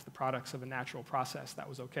patent the products of a natural process. That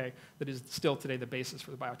was okay. That is still today the basis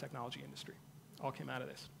for the biotechnology industry. All came out of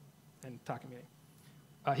this and Takamine.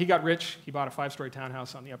 He got rich. He bought a 5-story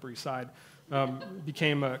townhouse on the Upper East Side,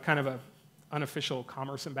 became a kind of an unofficial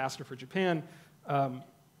commerce ambassador for Japan,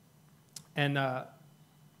 and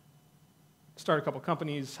started a couple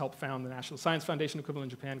companies, helped found the National Science Foundation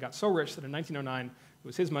equivalent in Japan, got so rich that in 1909, it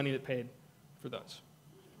was his money that paid for those.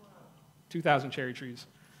 2,000 cherry trees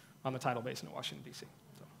on the tidal basin in Washington, D.C.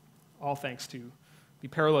 So, all thanks to the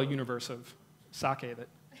parallel universe of sake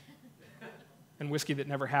and whiskey that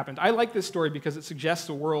never happened. I like this story because it suggests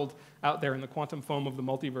a world out there in the quantum foam of the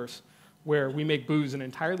multiverse where we make booze in an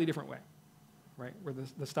entirely different way, right? Where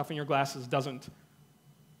the stuff in your glasses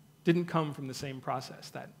didn't come from the same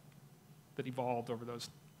process that evolved over those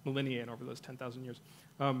millennia and over those 10,000 years.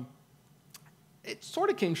 It sort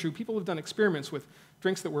of came true. People have done experiments with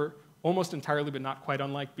drinks that were almost entirely but not quite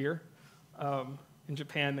unlike beer. In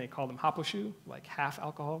Japan, they call them happoshu, like half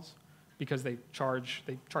alcohols, because they charge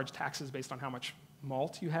taxes based on how much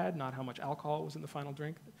malt you had, not how much alcohol was in the final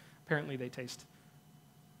drink. Apparently, they taste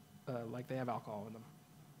like they have alcohol in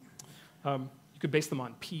them. You could base them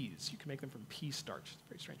on peas. You could make them from pea starch. It's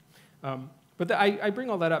very strange. But I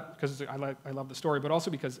bring all that up because I love the story, but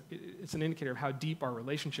also because it's an indicator of how deep our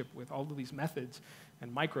relationship with all of these methods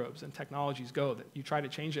and microbes and technologies go, that you try to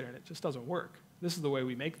change it and it just doesn't work. This is the way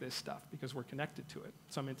we make this stuff because we're connected to it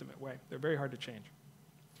in some intimate way. They're very hard to change.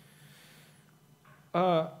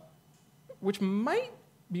 Which might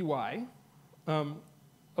be why,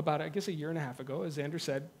 about, I guess, a year and a half ago, as Xander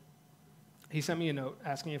said, he sent me a note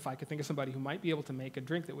asking if I could think of somebody who might be able to make a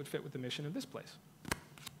drink that would fit with the mission of this place.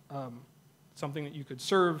 Something that you could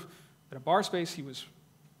serve at a bar space he was,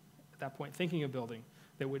 at that point, thinking of building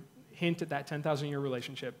that would hint at that 10,000-year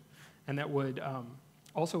relationship and that would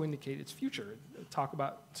also indicate its future, talk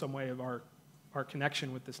about some way of our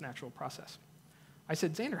connection with this natural process. I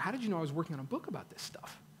said, Xander, how did you know I was working on a book about this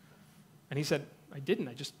stuff? And he said, I didn't.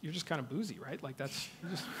 You're just kind of boozy, right? Like, that's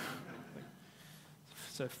just, like,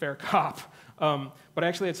 it's a fair cop. But I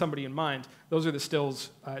actually had somebody in mind. Those are the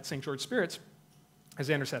stills at St. George Spirits. As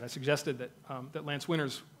Xander said, I suggested that Lance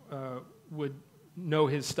Winters would know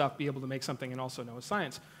his stuff, be able to make something, and also know his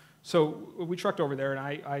science. So we trucked over there, and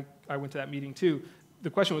I went to that meeting too. The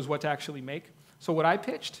question was what to actually make. So what I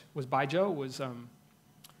pitched was baijiu, was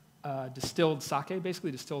distilled sake,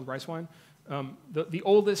 basically distilled rice wine. The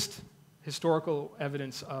oldest historical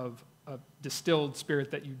evidence of a distilled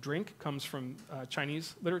spirit that you drink comes from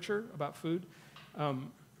Chinese literature about food.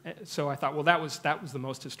 So I thought, well, that was the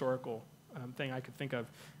most historical thing I could think of.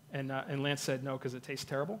 And Lance said no, because it tastes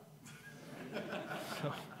terrible. So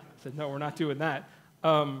I said, no, we're not doing that.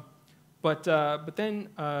 But then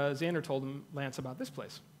Xander told Lance about this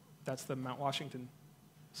place. That's the Mount Washington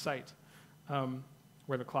site,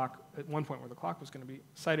 where the clock, at one point where the clock was going to be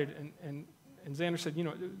sited. And Xander said, you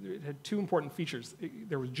know, it had two important features.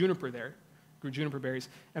 There was juniper there, grew juniper berries,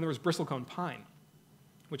 and there was bristlecone pine,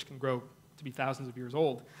 which can grow to be thousands of years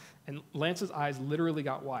old. And Lance's eyes literally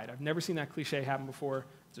got wide. I've never seen that cliche happen before.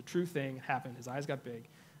 It's a true thing. It happened. His eyes got big.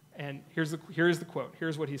 And here's the quote.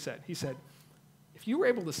 Here's what he said. He said, if you were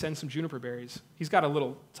able to send some juniper berries, he's got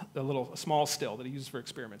a small still that he uses for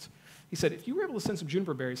experiments. He said, if you were able to send some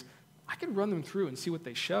juniper berries, I could run them through and see what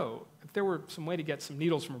they show. If there were some way to get some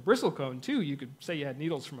needles from a bristlecone, too, you could say you had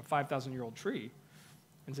needles from a 5,000-year-old tree.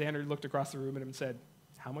 And Xander looked across the room at him and said,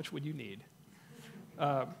 how much would you need?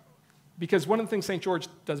 Because one of the things St. George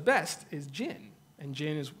does best is gin, and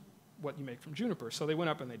gin is what you make from juniper. So they went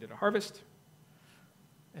up and they did a harvest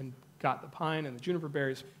and got the pine and the juniper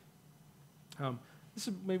berries.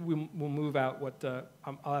 Maybe we'll move out what,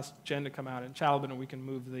 I'll ask Jen to come out and Chalabin, and we can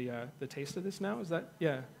move the taste of this now. Is that,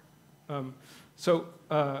 yeah. So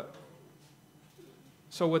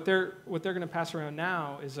what they're going to pass around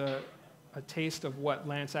now is a taste of what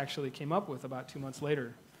Lance actually came up with about 2 months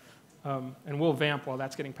later. And we'll vamp while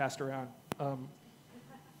that's getting passed around.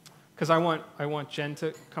 Because I want Jen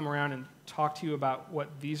to come around and talk to you about what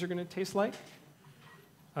these are going to taste like.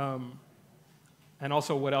 And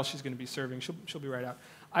also what else she's going to be serving. She'll be right out.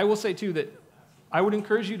 I will say, too, that I would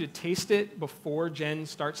encourage you to taste it before Jen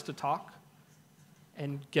starts to talk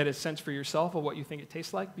and get a sense for yourself of what you think it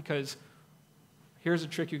tastes like, because here's a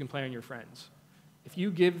trick you can play on your friends. If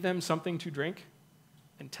you give them something to drink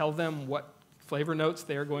and tell them what flavor notes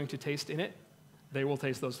they are going to taste in it, they will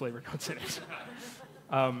taste those flavor notes in it.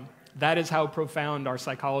 That is how profound our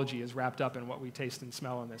psychology is wrapped up in what we taste and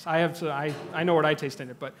smell in this. I know what I taste in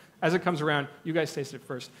it, but as it comes around, you guys taste it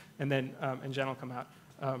first, and then and Jen will come out.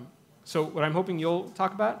 So what I'm hoping you'll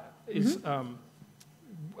talk about is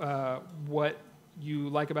what you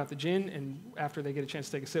like about the gin, and after they get a chance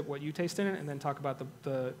to take a sip, what you taste in it, and then talk about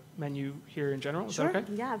the menu here in general. Is that okay?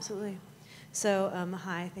 Yeah, absolutely. So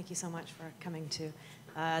hi, thank you so much for coming to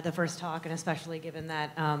the first talk, and especially given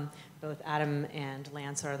that both Adam and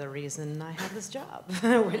Lance are the reason I have this job,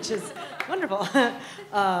 which is wonderful.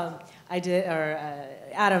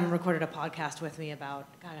 Adam recorded a podcast with me about,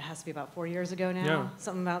 God, it has to be about 4 years ago now,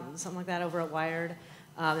 something like that over at Wired.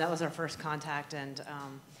 That was our first contact, and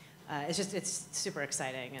it's super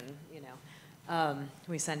exciting, and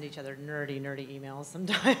we send each other nerdy emails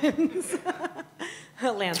sometimes.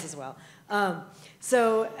 Lance as well.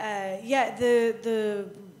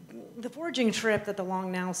 The foraging trip that the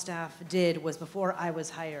Long Now staff did was before I was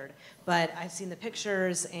hired, but I've seen the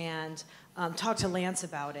pictures and talked to Lance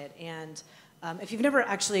about it. And if you've never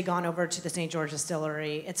actually gone over to the St. George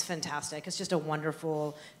Distillery, it's fantastic. It's just a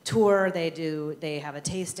wonderful tour. They have a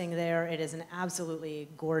tasting there. It is an absolutely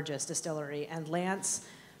gorgeous distillery, and Lance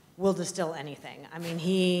will distill anything. I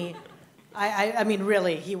mean, I mean,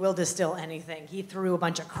 really, he will distill anything. He threw a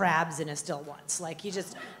bunch of crabs in a still once. Like, he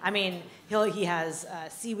has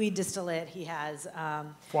seaweed distillate. He has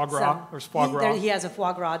foie gras. There's foie gras. He has a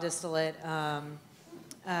foie gras distillate.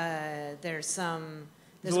 There's some.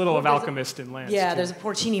 There's a little of alchemist in Lance. Yeah, too. There's a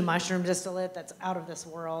porcini mushroom distillate that's out of this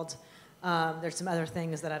world. There's some other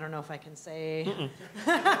things that I don't know if I can say.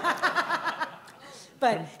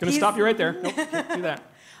 But I'm going to stop you right there. Nope, can't do that.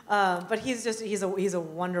 But he's a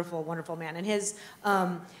wonderful, wonderful man. And his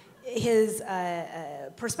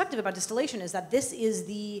perspective about distillation is that this is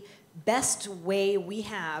the best way we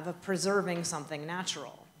have of preserving something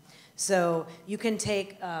natural. So you can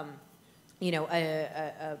take, a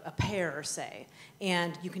pear, say,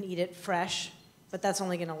 and you can eat it fresh, but that's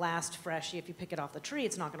only going to last fresh. If you pick it off the tree,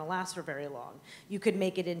 it's not going to last for very long. You could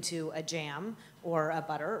make it into a jam or a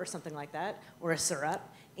butter or something like that, or a syrup.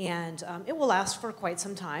 And it will last for quite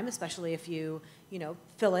some time, especially if you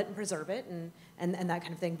fill it and preserve it and that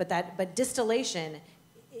kind of thing. But distillation,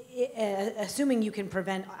 assuming you can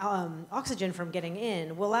prevent oxygen from getting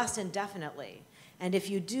in, will last indefinitely. And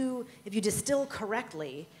if you distill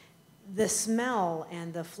correctly, the smell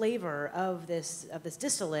and the flavor of this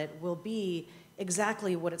distillate will be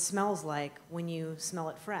exactly what it smells like when you smell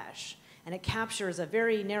it fresh. And it captures a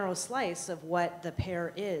very narrow slice of what the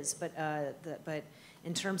pear is, but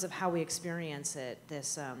in terms of how we experience it,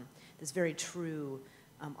 this very true,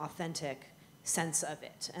 authentic sense of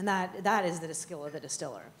it. And that is the skill of the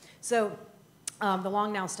distiller. So the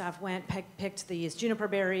Long Now staff picked these juniper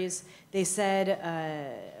berries. They said,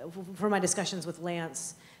 for my discussions with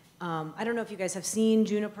Lance, I don't know if you guys have seen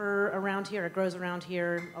juniper around here. It grows around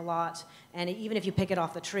here a lot. And even if you pick it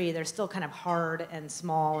off the tree, they're still kind of hard and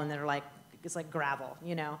small, and it's like gravel,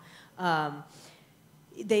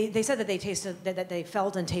 They said that they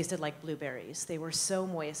felt and tasted like blueberries. They were so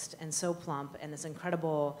moist and so plump, and this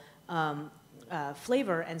incredible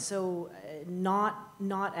flavor, and so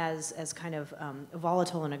not as kind of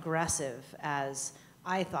volatile and aggressive as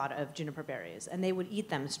I thought of juniper berries. And they would eat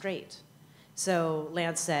them straight. So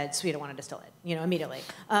Lance said, "Sweet, I want to distill it," immediately.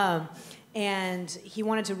 And he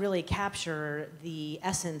wanted to really capture the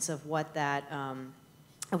essence of what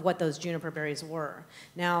those juniper berries were.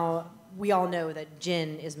 Now, we all know that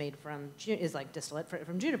gin is made is like distillate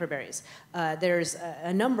from juniper berries. There's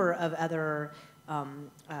a number of other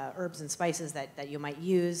herbs and spices that you might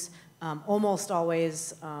use. Almost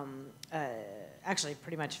always, actually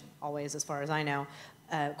pretty much always as far as I know,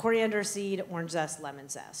 coriander seed, orange zest, lemon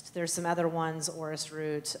zest. There's some other ones, orris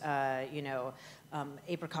root,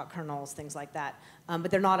 apricot kernels, things like that.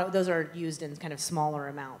 But they're not; those are used in kind of smaller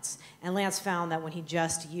amounts. And Lance found that when he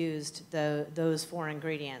just used those 4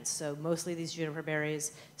 ingredients, so mostly these juniper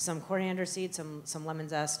berries, some coriander seed, some lemon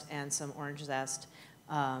zest, and some orange zest,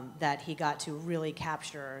 that he got to really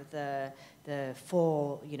capture the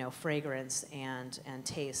full, fragrance and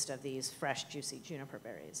taste of these fresh, juicy juniper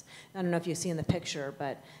berries. I don't know if you see in the picture,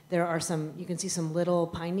 but there are you can see some little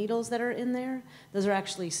pine needles that are in there. Those are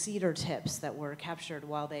actually cedar tips that were captured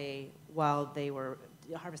while they were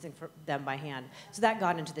harvesting them by hand. So that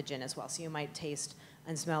got into the gin as well. So you might taste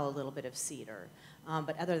and smell a little bit of cedar.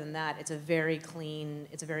 But other than that, it's a very clean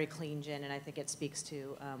gin, and I think it speaks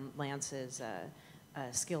to Lance's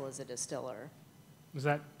skill as a distiller.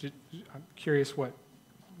 I'm curious what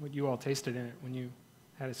you all tasted in it when you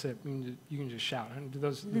had a sip. You can just shout. Do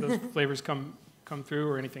those flavors come through,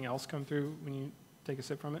 or anything else come through when you take a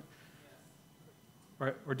sip from it?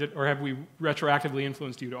 Or have we retroactively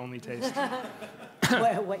influenced you to only taste?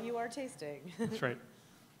 what you are tasting. That's right.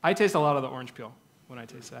 I taste a lot of the orange peel when I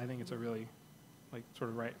taste it. I think it's a really sort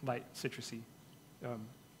of light citrusy.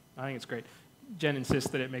 I think it's great. Jen insists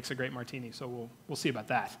that it makes a great martini, so we'll see about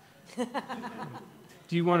that.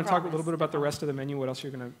 Do you want to talk a little bit about the rest of the menu? What else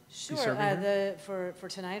you're going to be serving? For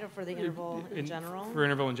tonight, or for the interval in general? For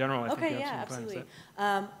interval in general, I think you have some absolutely.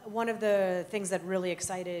 plans. One of the things that really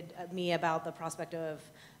excited me about the prospect of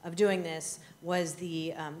doing this was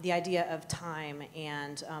the idea of time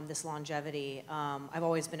and this longevity. I've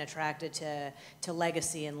always been attracted to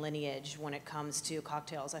legacy and lineage when it comes to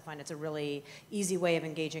cocktails. I find it's a really easy way of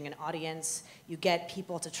engaging an audience. You get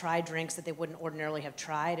people to try drinks that they wouldn't ordinarily have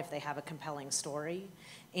tried if they have a compelling story.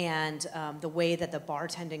 And the way that the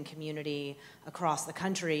bartending community across the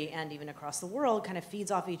country and even across the world kind of feeds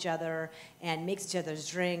off each other and makes each other's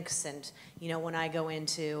drinks. And when I go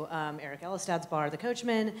into Eric Elistad's bar, the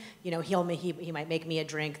Coachman, he might make me a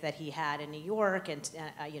drink that he had in New York, and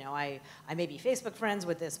I may be Facebook friends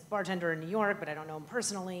with this bartender in New York, but I don't know him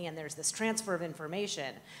personally. And there's this transfer of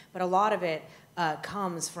information, but a lot of it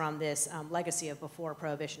comes from this legacy of before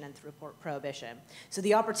Prohibition and through Prohibition. So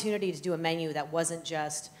the opportunity to do a menu that wasn't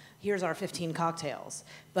just, here's our 15 cocktails,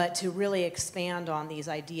 but to really expand on these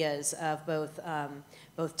ideas of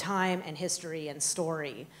both time and history and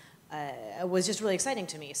story was just really exciting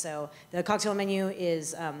to me. So the cocktail menu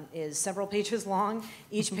is several pages long.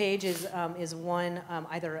 Each page is one,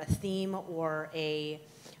 either a theme or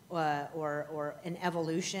an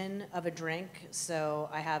evolution of a drink. So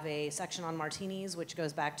I have a section on martinis, which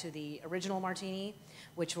goes back to the original martini,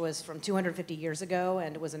 which was from 250 years ago,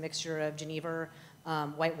 and it was a mixture of Geneva,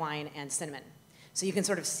 white wine, and cinnamon. So you can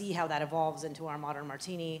sort of see how that evolves into our modern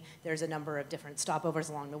martini. There's a number of different stopovers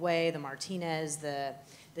along the way, the Martinez, the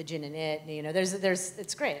gin and it,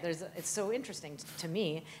 it's great. It's so interesting to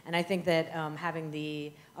me, and I think that having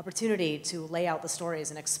the opportunity to lay out the stories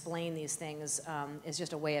and explain these things is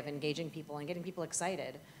just a way of engaging people and getting people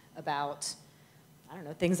excited about,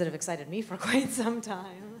 things that have excited me for quite some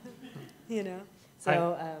time,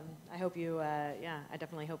 So I hope I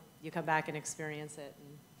definitely hope you come back and experience it.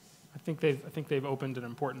 I think they've opened an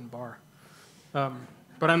important bar,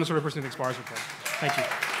 but I'm the sort of person who thinks bars are important. Thank you.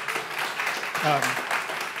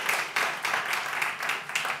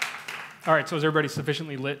 All right, so is everybody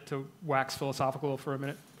sufficiently lit to wax philosophical for a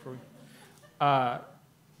minute?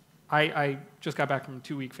 I just got back from a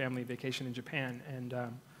 2-week family vacation in Japan, and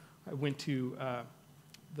I went to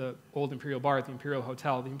the old Imperial Bar at the Imperial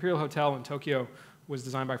Hotel. The Imperial Hotel in Tokyo was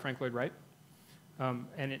designed by Frank Lloyd Wright,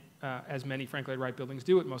 and it, as many Frank Lloyd Wright buildings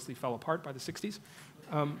do, it mostly fell apart by the 60s.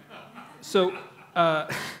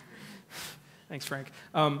 Thanks, Frank.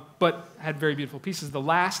 But had very beautiful pieces. The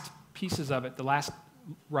last pieces of it, the last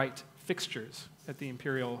Wright fixtures at the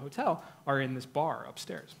Imperial Hotel are in this bar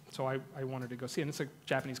upstairs. So I wanted to go see it. And it's like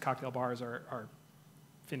Japanese cocktail bars are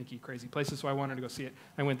finicky, crazy places, so I wanted to go see it.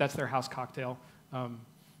 I went, that's their house cocktail,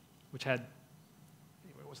 which had,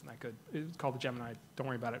 anyway, it wasn't that good. It was called the Gemini, don't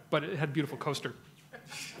worry about it. But it had a beautiful coaster.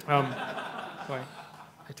 So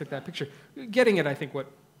I took that picture. Getting at, I think, what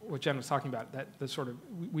Jen was talking about, that the sort of,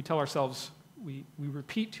 we tell ourselves, we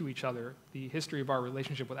repeat to each other the history of our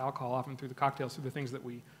relationship with alcohol, often through the cocktails, through the things that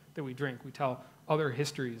we drink. We tell other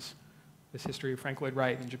histories, this history of Frank Lloyd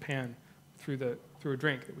Wright in Japan, through a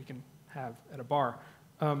drink that we can have at a bar.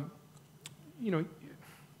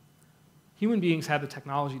 Human beings had the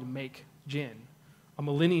technology to make gin a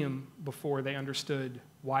millennium before they understood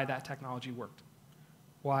why that technology worked,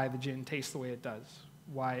 why the gin tastes the way it does,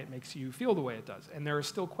 why it makes you feel the way it does. And there are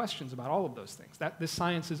still questions about all of those things. This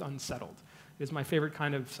science is unsettled. It is my favorite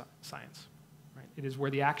kind of science. Right? It is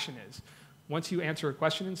where the action is. Once you answer a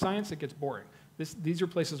question in science, it gets boring. These are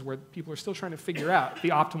places where people are still trying to figure out the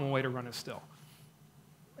optimal way to run a still.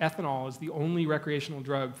 Ethanol is the only recreational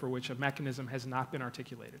drug for which a mechanism has not been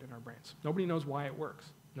articulated in our brains. Nobody knows why it works.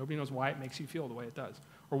 Nobody knows why it makes you feel the way it does,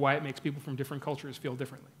 or why it makes people from different cultures feel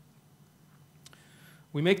differently.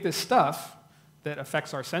 We make this stuff that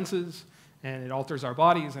affects our senses, and it alters our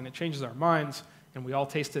bodies, and it changes our minds, and we all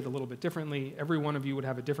taste it a little bit differently. Every one of you would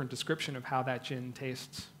have a different description of how that gin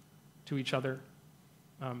tastes to each other.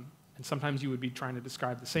 And sometimes you would be trying to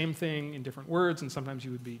describe the same thing in different words, and sometimes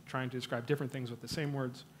you would be trying to describe different things with the same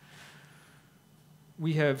words.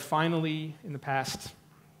 We have finally, in the past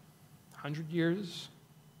 100 years,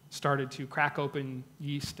 started to crack open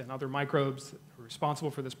yeast and other microbes that are responsible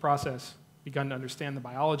for this process, begun to understand the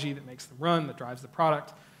biology that makes them run, that drives the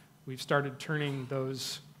product. We've started turning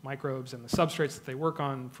those microbes and the substrates that they work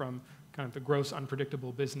on from kind of the gross,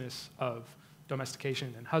 unpredictable business of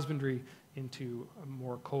domestication and husbandry into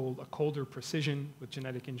a colder precision with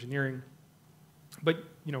genetic engineering. But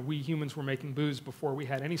we humans were making booze before we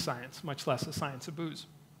had any science, much less a science of booze.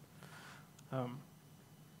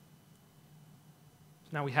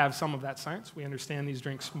 Now we have some of that science. We understand these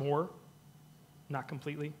drinks more, not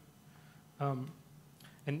completely.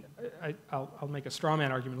 And I'll make a straw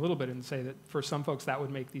man argument a little bit and say that for some folks that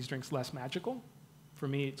would make these drinks less magical. For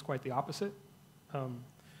me, it's quite the opposite. I'll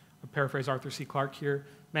paraphrase Arthur C. Clarke here.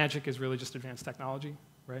 Magic is really just advanced technology,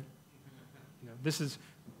 right? This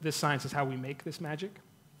science is how we make this magic.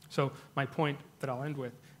 So my point that I'll end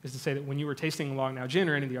with is to say that when you were tasting Long Now Gin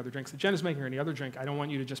or any of the other drinks that Jen is making or any other drink, I don't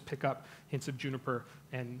want you to just pick up hints of juniper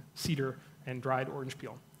and cedar and dried orange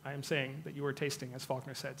peel. I am saying that you are tasting, as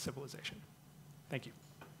Faulkner said, civilization. Thank you.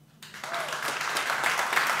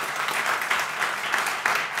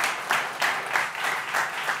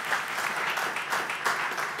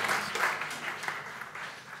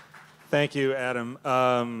 Thank you, Adam.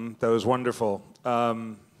 That was wonderful.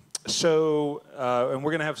 And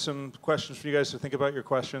we're going to have some questions for you guys to think about your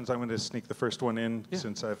questions. I'm going to sneak the first one in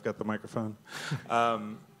since I've got the microphone.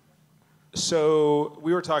 So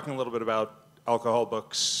we were talking a little bit about alcohol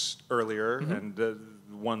books earlier and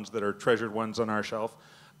ones that are treasured ones on our shelf.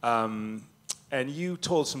 And you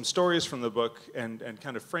told some stories from the book and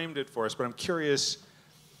kind of framed it for us, but I'm curious,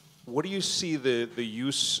 what do you see the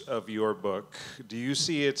use of your book? Do you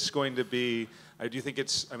see it's going to be, do you think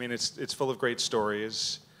it's full of great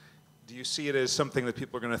stories. Do you see it as something that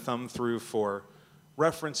people are going to thumb through for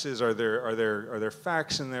references? Are there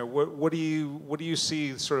facts in there? What do you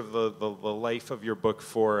see sort of the life of your book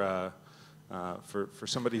for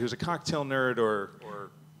somebody who's a cocktail nerd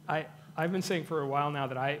or? I've been saying for a while now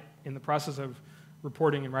that I, in the process of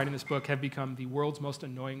reporting and writing this book, have become the world's most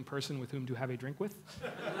annoying person with whom to have a drink with.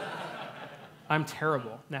 I'm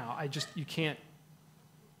terrible now.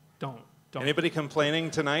 Don't. Anybody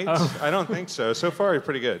complaining tonight? I don't think so. So far, you're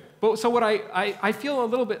pretty good. But so what I feel a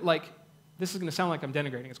little bit like, this is going to sound like I'm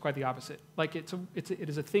denigrating. It's quite the opposite. Like it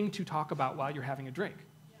is a thing to talk about while you're having a drink.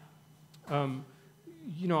 I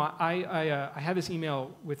had this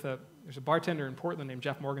email with there's a bartender in Portland named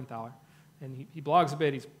Jeff Morgenthaler, and he blogs a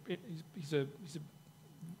bit. He's a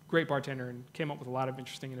great bartender and came up with a lot of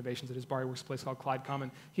interesting innovations at his bar. He works at a place called Clyde Common.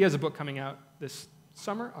 He has a book coming out this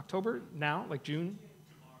summer, October, now, like June.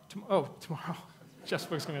 Tomorrow. Jeff's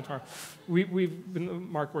book's coming out tomorrow.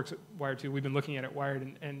 Mark works at Wired too. We've been looking at it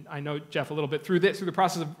Wired, and I know Jeff a little bit through the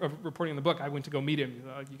process of reporting the book. I went to go meet him.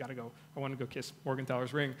 You got to go. I want to go kiss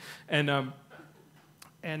Morgenthaler's ring, and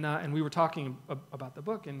we were talking about the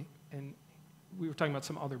book, and we were talking about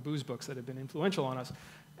some other booze books that have been influential on us,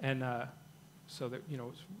 and so that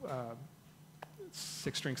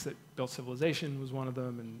Six Drinks That Built Civilization was one of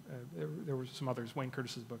them, and there were some others. Wayne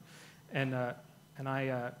Curtis's book, and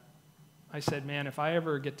I said, man, if I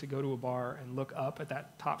ever get to go to a bar and look up at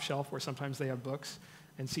that top shelf where sometimes they have books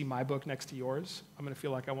and see my book next to yours, I'm going to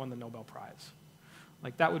feel like I won the Nobel Prize.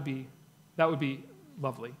 Like that would be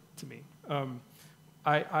lovely to me.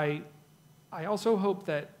 I also hope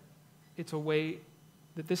that it's a way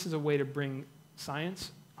that this is a way to bring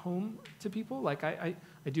science home to people. Like I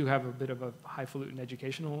do have a bit of a highfalutin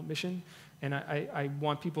educational mission, and I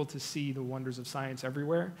want people to see the wonders of science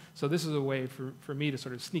everywhere. So this is a way for me to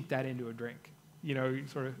sort of sneak that into a drink.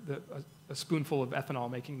 Sort of a spoonful of ethanol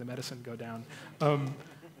making the medicine go down.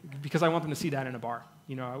 Because I want them to see that in a bar.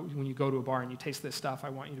 When you go to a bar and you taste this stuff, I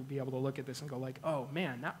want you to be able to look at this and go like, oh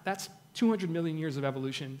man, that's 200 million years of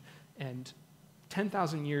evolution and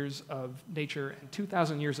 10,000 years of nature and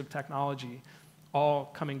 2,000 years of technology all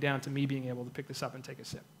coming down to me being able to pick this up and take a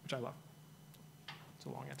sip, which I love. It's a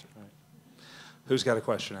long answer. Right. Who's got a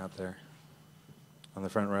question out there on the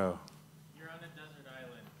front row? You're on a desert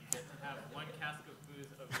island. You get to have one cask of booze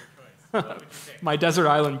of your choice. What would you pick? My desert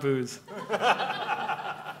island booze.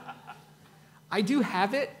 I do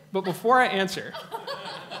have it, but before I answer...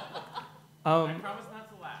 I promise not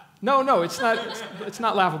to laugh. No, it's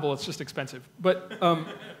not laughable. It's just expensive. But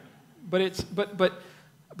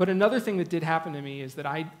But another thing that did happen to me is that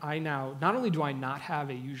I now, not only do I not have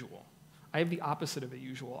a usual, I have the opposite of a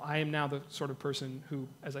usual. I am now the sort of person who,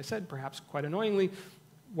 as I said, perhaps quite annoyingly,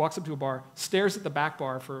 walks up to a bar, stares at the back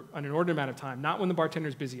bar for an inordinate amount of time. Not when the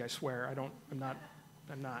bartender's busy, I swear. I don't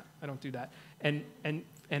do that. And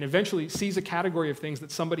eventually sees a category of things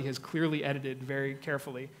that somebody has clearly edited very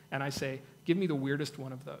carefully, and I say, give me the weirdest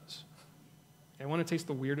one of those. I want to taste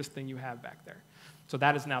the weirdest thing you have back there. So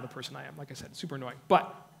that is now the person I am. Like I said, super annoying.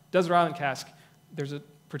 But Desert Island Cask, there's a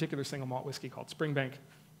particular single malt whiskey called Springbank.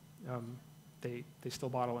 They still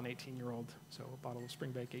bottle an 18-year-old, so a bottle of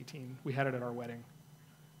Springbank 18. We had it at our wedding.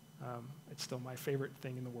 It's still my favorite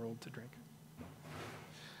thing in the world to drink.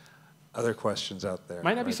 Other questions out there?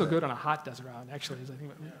 Might not be so good on a hot desert island, actually. As I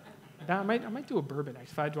think I might do a bourbon.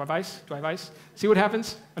 Do I have ice? See what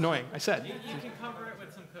happens? Annoying. I said. You can cover it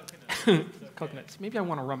with some coconuts. Coconuts. Maybe I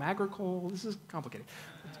want a rum agricole. This is complicated.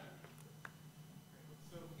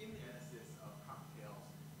 So in the genesis of cocktails,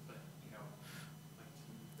 but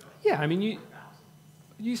Yeah, I mean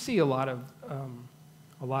you see a lot of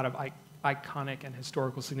iconic and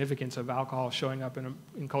historical significance of alcohol showing up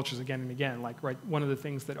in cultures again and again. Like, right, one of the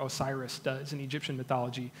things that Osiris does in Egyptian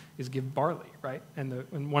mythology is give barley, right?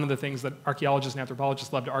 And one of the things that archaeologists and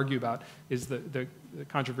anthropologists love to argue about is the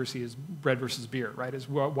controversy is bread versus beer, right? Is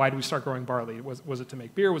why do we start growing barley? Was it to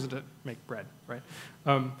make beer? Was it to make bread, right?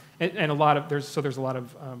 And a lot of there's a lot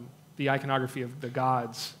of the iconography of the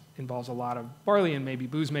gods involves a lot of barley and maybe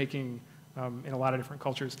booze making in a lot of different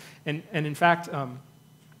cultures. And in fact.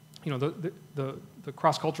 The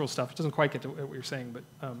cross-cultural stuff, it doesn't quite get to what you're saying, but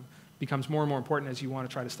becomes more and more important as you want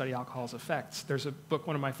to try to study alcohol's effects. There's a book,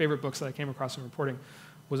 one of my favorite books that I came across in reporting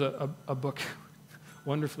was a book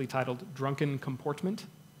wonderfully titled Drunken Comportment.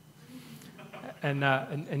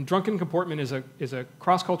 And Drunken Comportment is a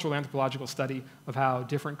cross-cultural anthropological study of how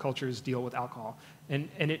different cultures deal with alcohol. And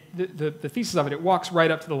the thesis of it walks right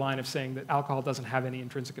up to the line of saying that alcohol doesn't have any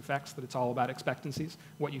intrinsic effects, that it's all about expectancies,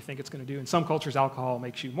 what you think it's going to do. In some cultures, alcohol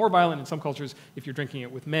makes you more violent. In some cultures, if you're drinking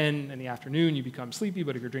it with men in the afternoon, you become sleepy.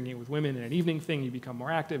 But if you're drinking it with women in an evening thing, you become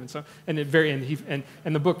more active. And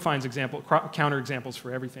the book finds counter examples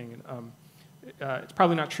for everything. It's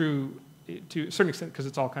probably not true to a certain extent because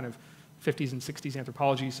it's all kind of 50s and 60s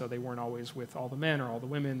anthropology, so they weren't always with all the men or all the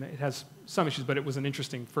women. It has some issues, but it was an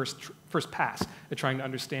interesting first pass at trying to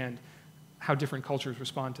understand how different cultures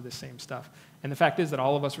respond to this same stuff. And the fact is that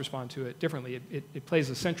all of us respond to it differently. It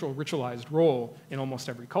plays a central ritualized role in almost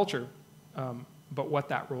every culture, but what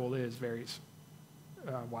that role is varies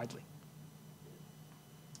widely.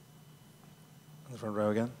 On the front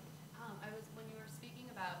row again. When you were speaking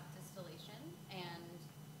about distillation and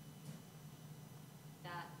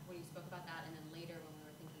when you spoke about that, and then later when we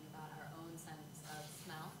were thinking about our own sense of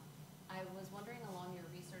smell, I was wondering along your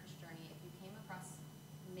research journey if you came across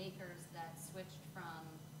makers that switched from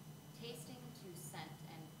tasting to scent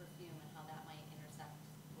and perfume and how that might intersect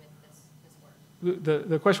with this work.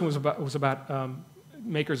 The question was about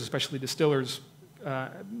makers, especially distillers,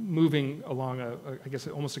 moving along I guess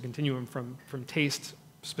almost a continuum from taste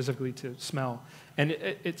specifically to smell. And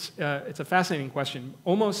it's a fascinating question.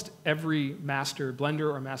 Almost every master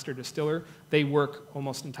blender or master distiller, they work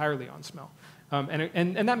almost entirely on smell.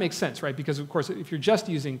 And that makes sense, right? Because, of course, if you're just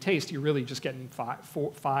using taste, you're really just getting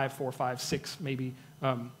four, five, six, maybe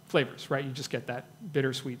flavors, right? You just get that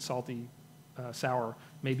bitter, sweet, salty, sour,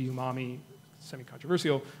 maybe umami,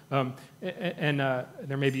 semi-controversial. And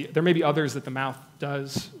there may be others that the mouth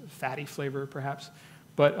does, fatty flavor, perhaps.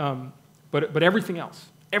 But everything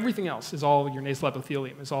else is all your nasal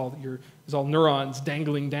epithelium, is all neurons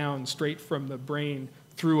dangling down straight from the brain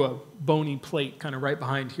through a bony plate kind of right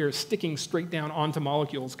behind here, sticking straight down onto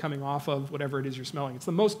molecules coming off of whatever it is you're smelling. It's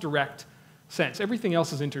the most direct sense. Everything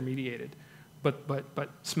else is intermediated. But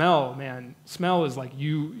smell, man, smell is like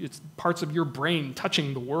it's parts of your brain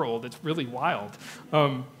touching the world. It's really wild.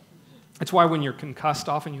 It's why when you're concussed,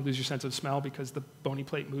 often you lose your sense of smell because the bony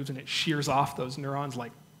plate moves and it shears off those neurons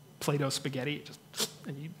like Play-Doh spaghetti,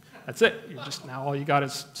 that's it. Now all you got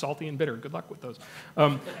is salty and bitter. Good luck with those.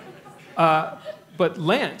 But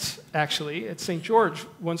Lance, actually, at St. George,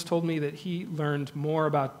 once told me that he learned more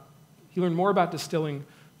about distilling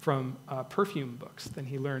from perfume books than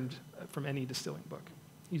he learned from any distilling book.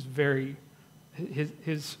 He's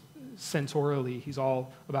his sensorially, he's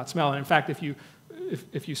all about smell. And in fact, if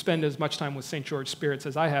you spend as much time with St. George spirits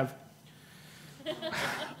as I have,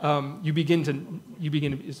 you can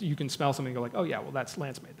smell something and go like, oh yeah, well that's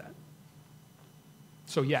Lance made that.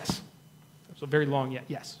 So yes. So very long yet,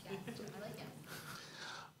 yes. I like it.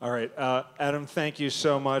 All right, Adam, thank you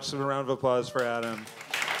so much. A round of applause for Adam.